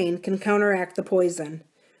shock of pain can counteract the poison.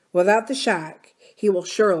 Without the shock, he will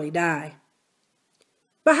surely die.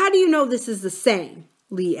 But how do you know this is the same?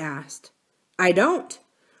 Lee asked. I don't,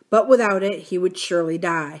 but without it, he would surely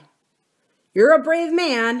die. You're a brave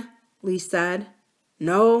man, Lee said.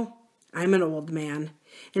 No, I'm an old man,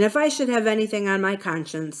 and if I should have anything on my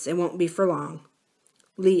conscience, it won't be for long.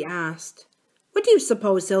 Lee asked, What do you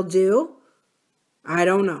suppose he'll do? I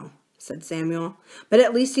don't know, said Samuel, but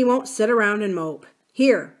at least he won't sit around and mope.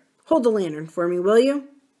 Here, hold the lantern for me, will you?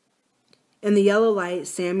 In the yellow light,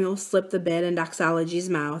 Samuel slipped the bit in Doxology's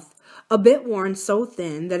mouth, a bit worn so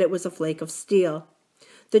thin that it was a flake of steel.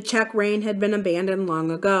 The check rein had been abandoned long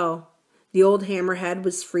ago. The old hammerhead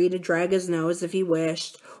was free to drag his nose if he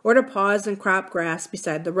wished, or to pause and crop grass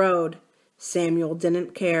beside the road. Samuel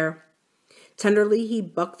didn't care. Tenderly he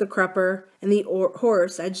bucked the crupper, and the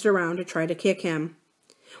horse edged around to try to kick him.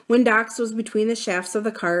 When Dox was between the shafts of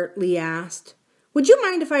the cart, Lee asked, Would you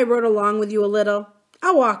mind if I rode along with you a little?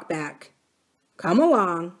 I'll walk back. Come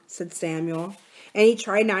along, said Samuel, and he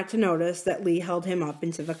tried not to notice that Lee held him up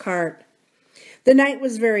into the cart. The night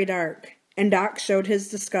was very dark, and Dox showed his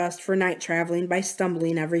disgust for night traveling by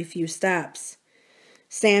stumbling every few steps.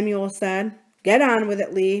 Samuel said, Get on with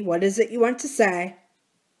it, Lee. What is it you want to say?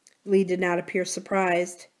 Lee did not appear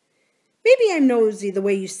surprised. Maybe I'm nosy the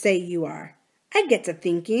way you say you are. I get to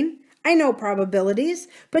thinking. I know probabilities,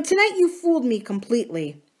 but tonight you fooled me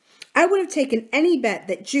completely. I would have taken any bet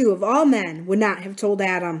that Jew of all men would not have told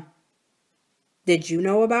Adam. Did you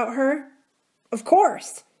know about her? Of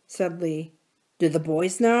course, said Lee. Do the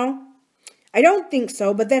boys know? I don't think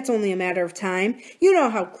so, but that's only a matter of time. You know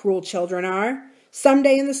how cruel children are. Some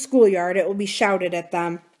day in the schoolyard it will be shouted at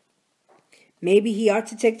them. Maybe he ought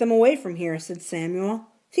to take them away from here, said Samuel.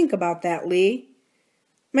 Think about that, Lee.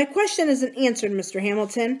 My question isn't answered, Mr.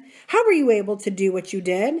 Hamilton. How were you able to do what you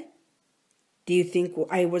did? Do you think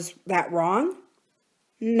I was that wrong?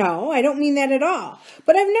 No, I don't mean that at all.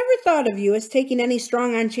 But I've never thought of you as taking any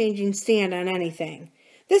strong, unchanging stand on anything.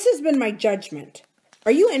 This has been my judgment.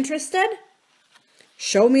 Are you interested?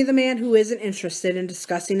 Show me the man who isn't interested in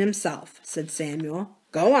discussing himself, said Samuel.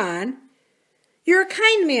 Go on. You're a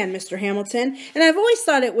kind man, Mr. Hamilton, and I've always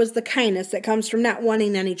thought it was the kindness that comes from not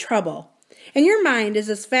wanting any trouble. And your mind is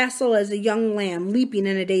as facile as a young lamb leaping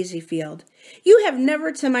in a daisy field. You have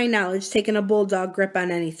never, to my knowledge, taken a bulldog grip on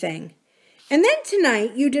anything. And then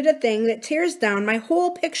tonight you did a thing that tears down my whole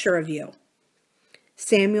picture of you.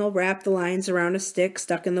 Samuel wrapped the lines around a stick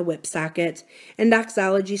stuck in the whip socket, and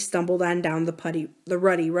Doxology stumbled on down the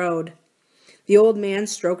ruddy road. The old man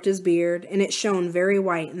stroked his beard, and it shone very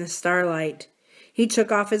white in the starlight. He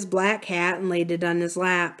took off his black hat and laid it on his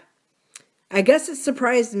lap. I guess it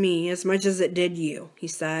surprised me as much as it did you, he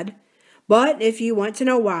said. But if you want to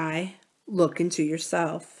know why, look into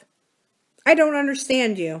yourself. I don't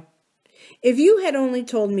understand you. If you had only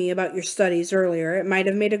told me about your studies earlier, it might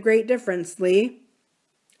have made a great difference, Lee.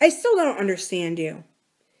 I still don't understand you.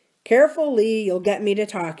 Careful, Lee, you'll get me to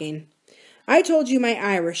talking. I told you my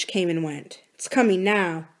Irish came and went. It's coming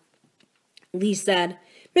now. Lee said,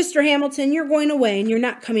 Mr. Hamilton, you're going away and you're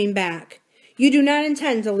not coming back. You do not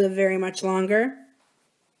intend to live very much longer.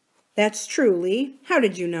 That's true, Lee. How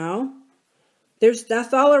did you know? There's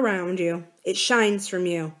death all around you. It shines from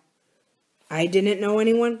you. I didn't know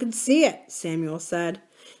anyone could see it, Samuel said.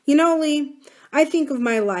 You know, Lee, I think of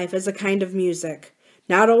my life as a kind of music.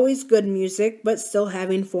 Not always good music, but still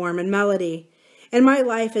having form and melody. And my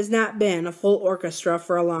life has not been a full orchestra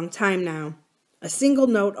for a long time now. A single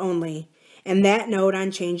note only, and that note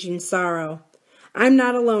on changing sorrow. I'm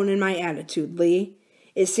not alone in my attitude, Lee.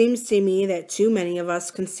 It seems to me that too many of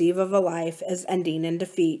us conceive of a life as ending in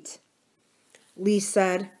defeat. Lee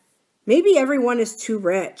said, "Maybe everyone is too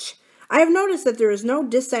rich. I have noticed that there is no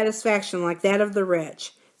dissatisfaction like that of the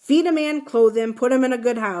rich. Feed a man, clothe him, put him in a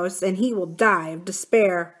good house, and he will die of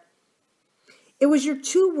despair." It was your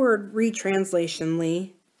two-word retranslation,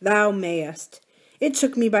 Lee. Thou mayest. It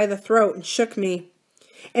took me by the throat and shook me.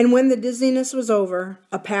 And when the dizziness was over,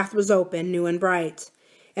 a path was open, new and bright.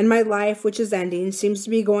 And my life, which is ending, seems to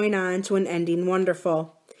be going on to an ending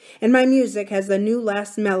wonderful. And my music has a new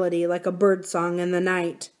last melody like a bird song in the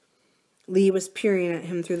night. Lee was peering at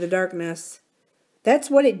him through the darkness. That's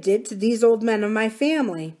what it did to these old men of my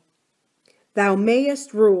family. Thou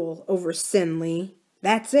mayest rule over sin, Lee.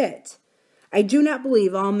 That's it. I do not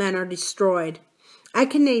believe all men are destroyed. I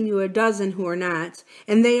can name you a dozen who are not,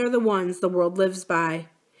 and they are the ones the world lives by.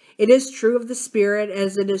 It is true of the spirit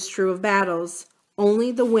as it is true of battles.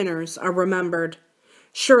 Only the winners are remembered.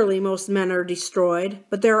 Surely most men are destroyed,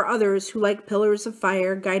 but there are others who, like pillars of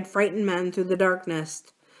fire, guide frightened men through the darkness.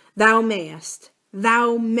 Thou mayest.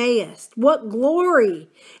 Thou mayest. What glory!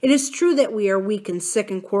 It is true that we are weak and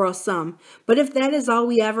sick and quarrelsome, but if that is all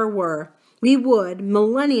we ever were, we would,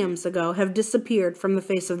 millenniums ago, have disappeared from the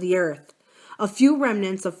face of the earth. A few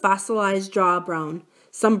remnants of fossilized jawbone,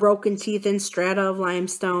 some broken teeth and strata of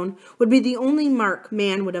limestone, would be the only mark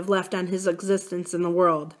man would have left on his existence in the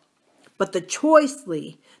world. But the choice,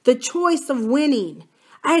 Lee, the choice of winning,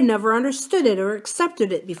 I had never understood it or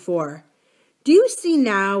accepted it before. Do you see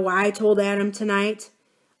now why I told Adam tonight?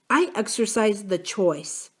 I exercised the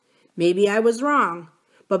choice. Maybe I was wrong,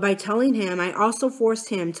 but by telling him, I also forced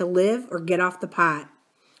him to live or get off the pot.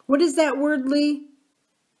 What is that word, Lee?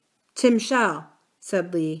 Tim shall,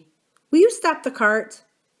 said Lee. Will you stop the cart?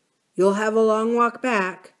 You'll have a long walk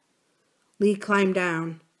back. Lee climbed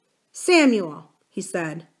down. Samuel, he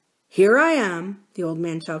said. Here I am, the old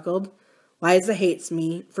man chuckled. Liza hates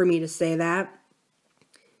me for me to say that.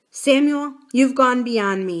 Samuel, you've gone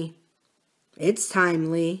beyond me. It's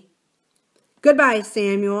time, Lee. Goodbye,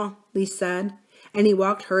 Samuel, Lee said, and he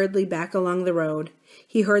walked hurriedly back along the road.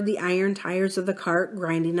 He heard the iron tires of the cart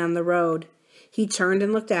grinding on the road. He turned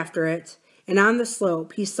and looked after it, and on the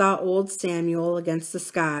slope he saw old Samuel against the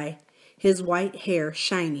sky, his white hair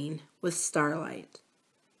shining with starlight.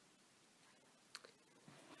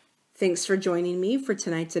 Thanks for joining me for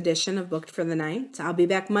tonight's edition of Booked for the Night. I'll be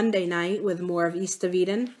back Monday night with more of East of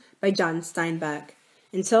Eden by John Steinbeck.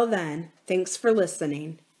 Until then, thanks for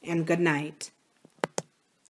listening, and good night.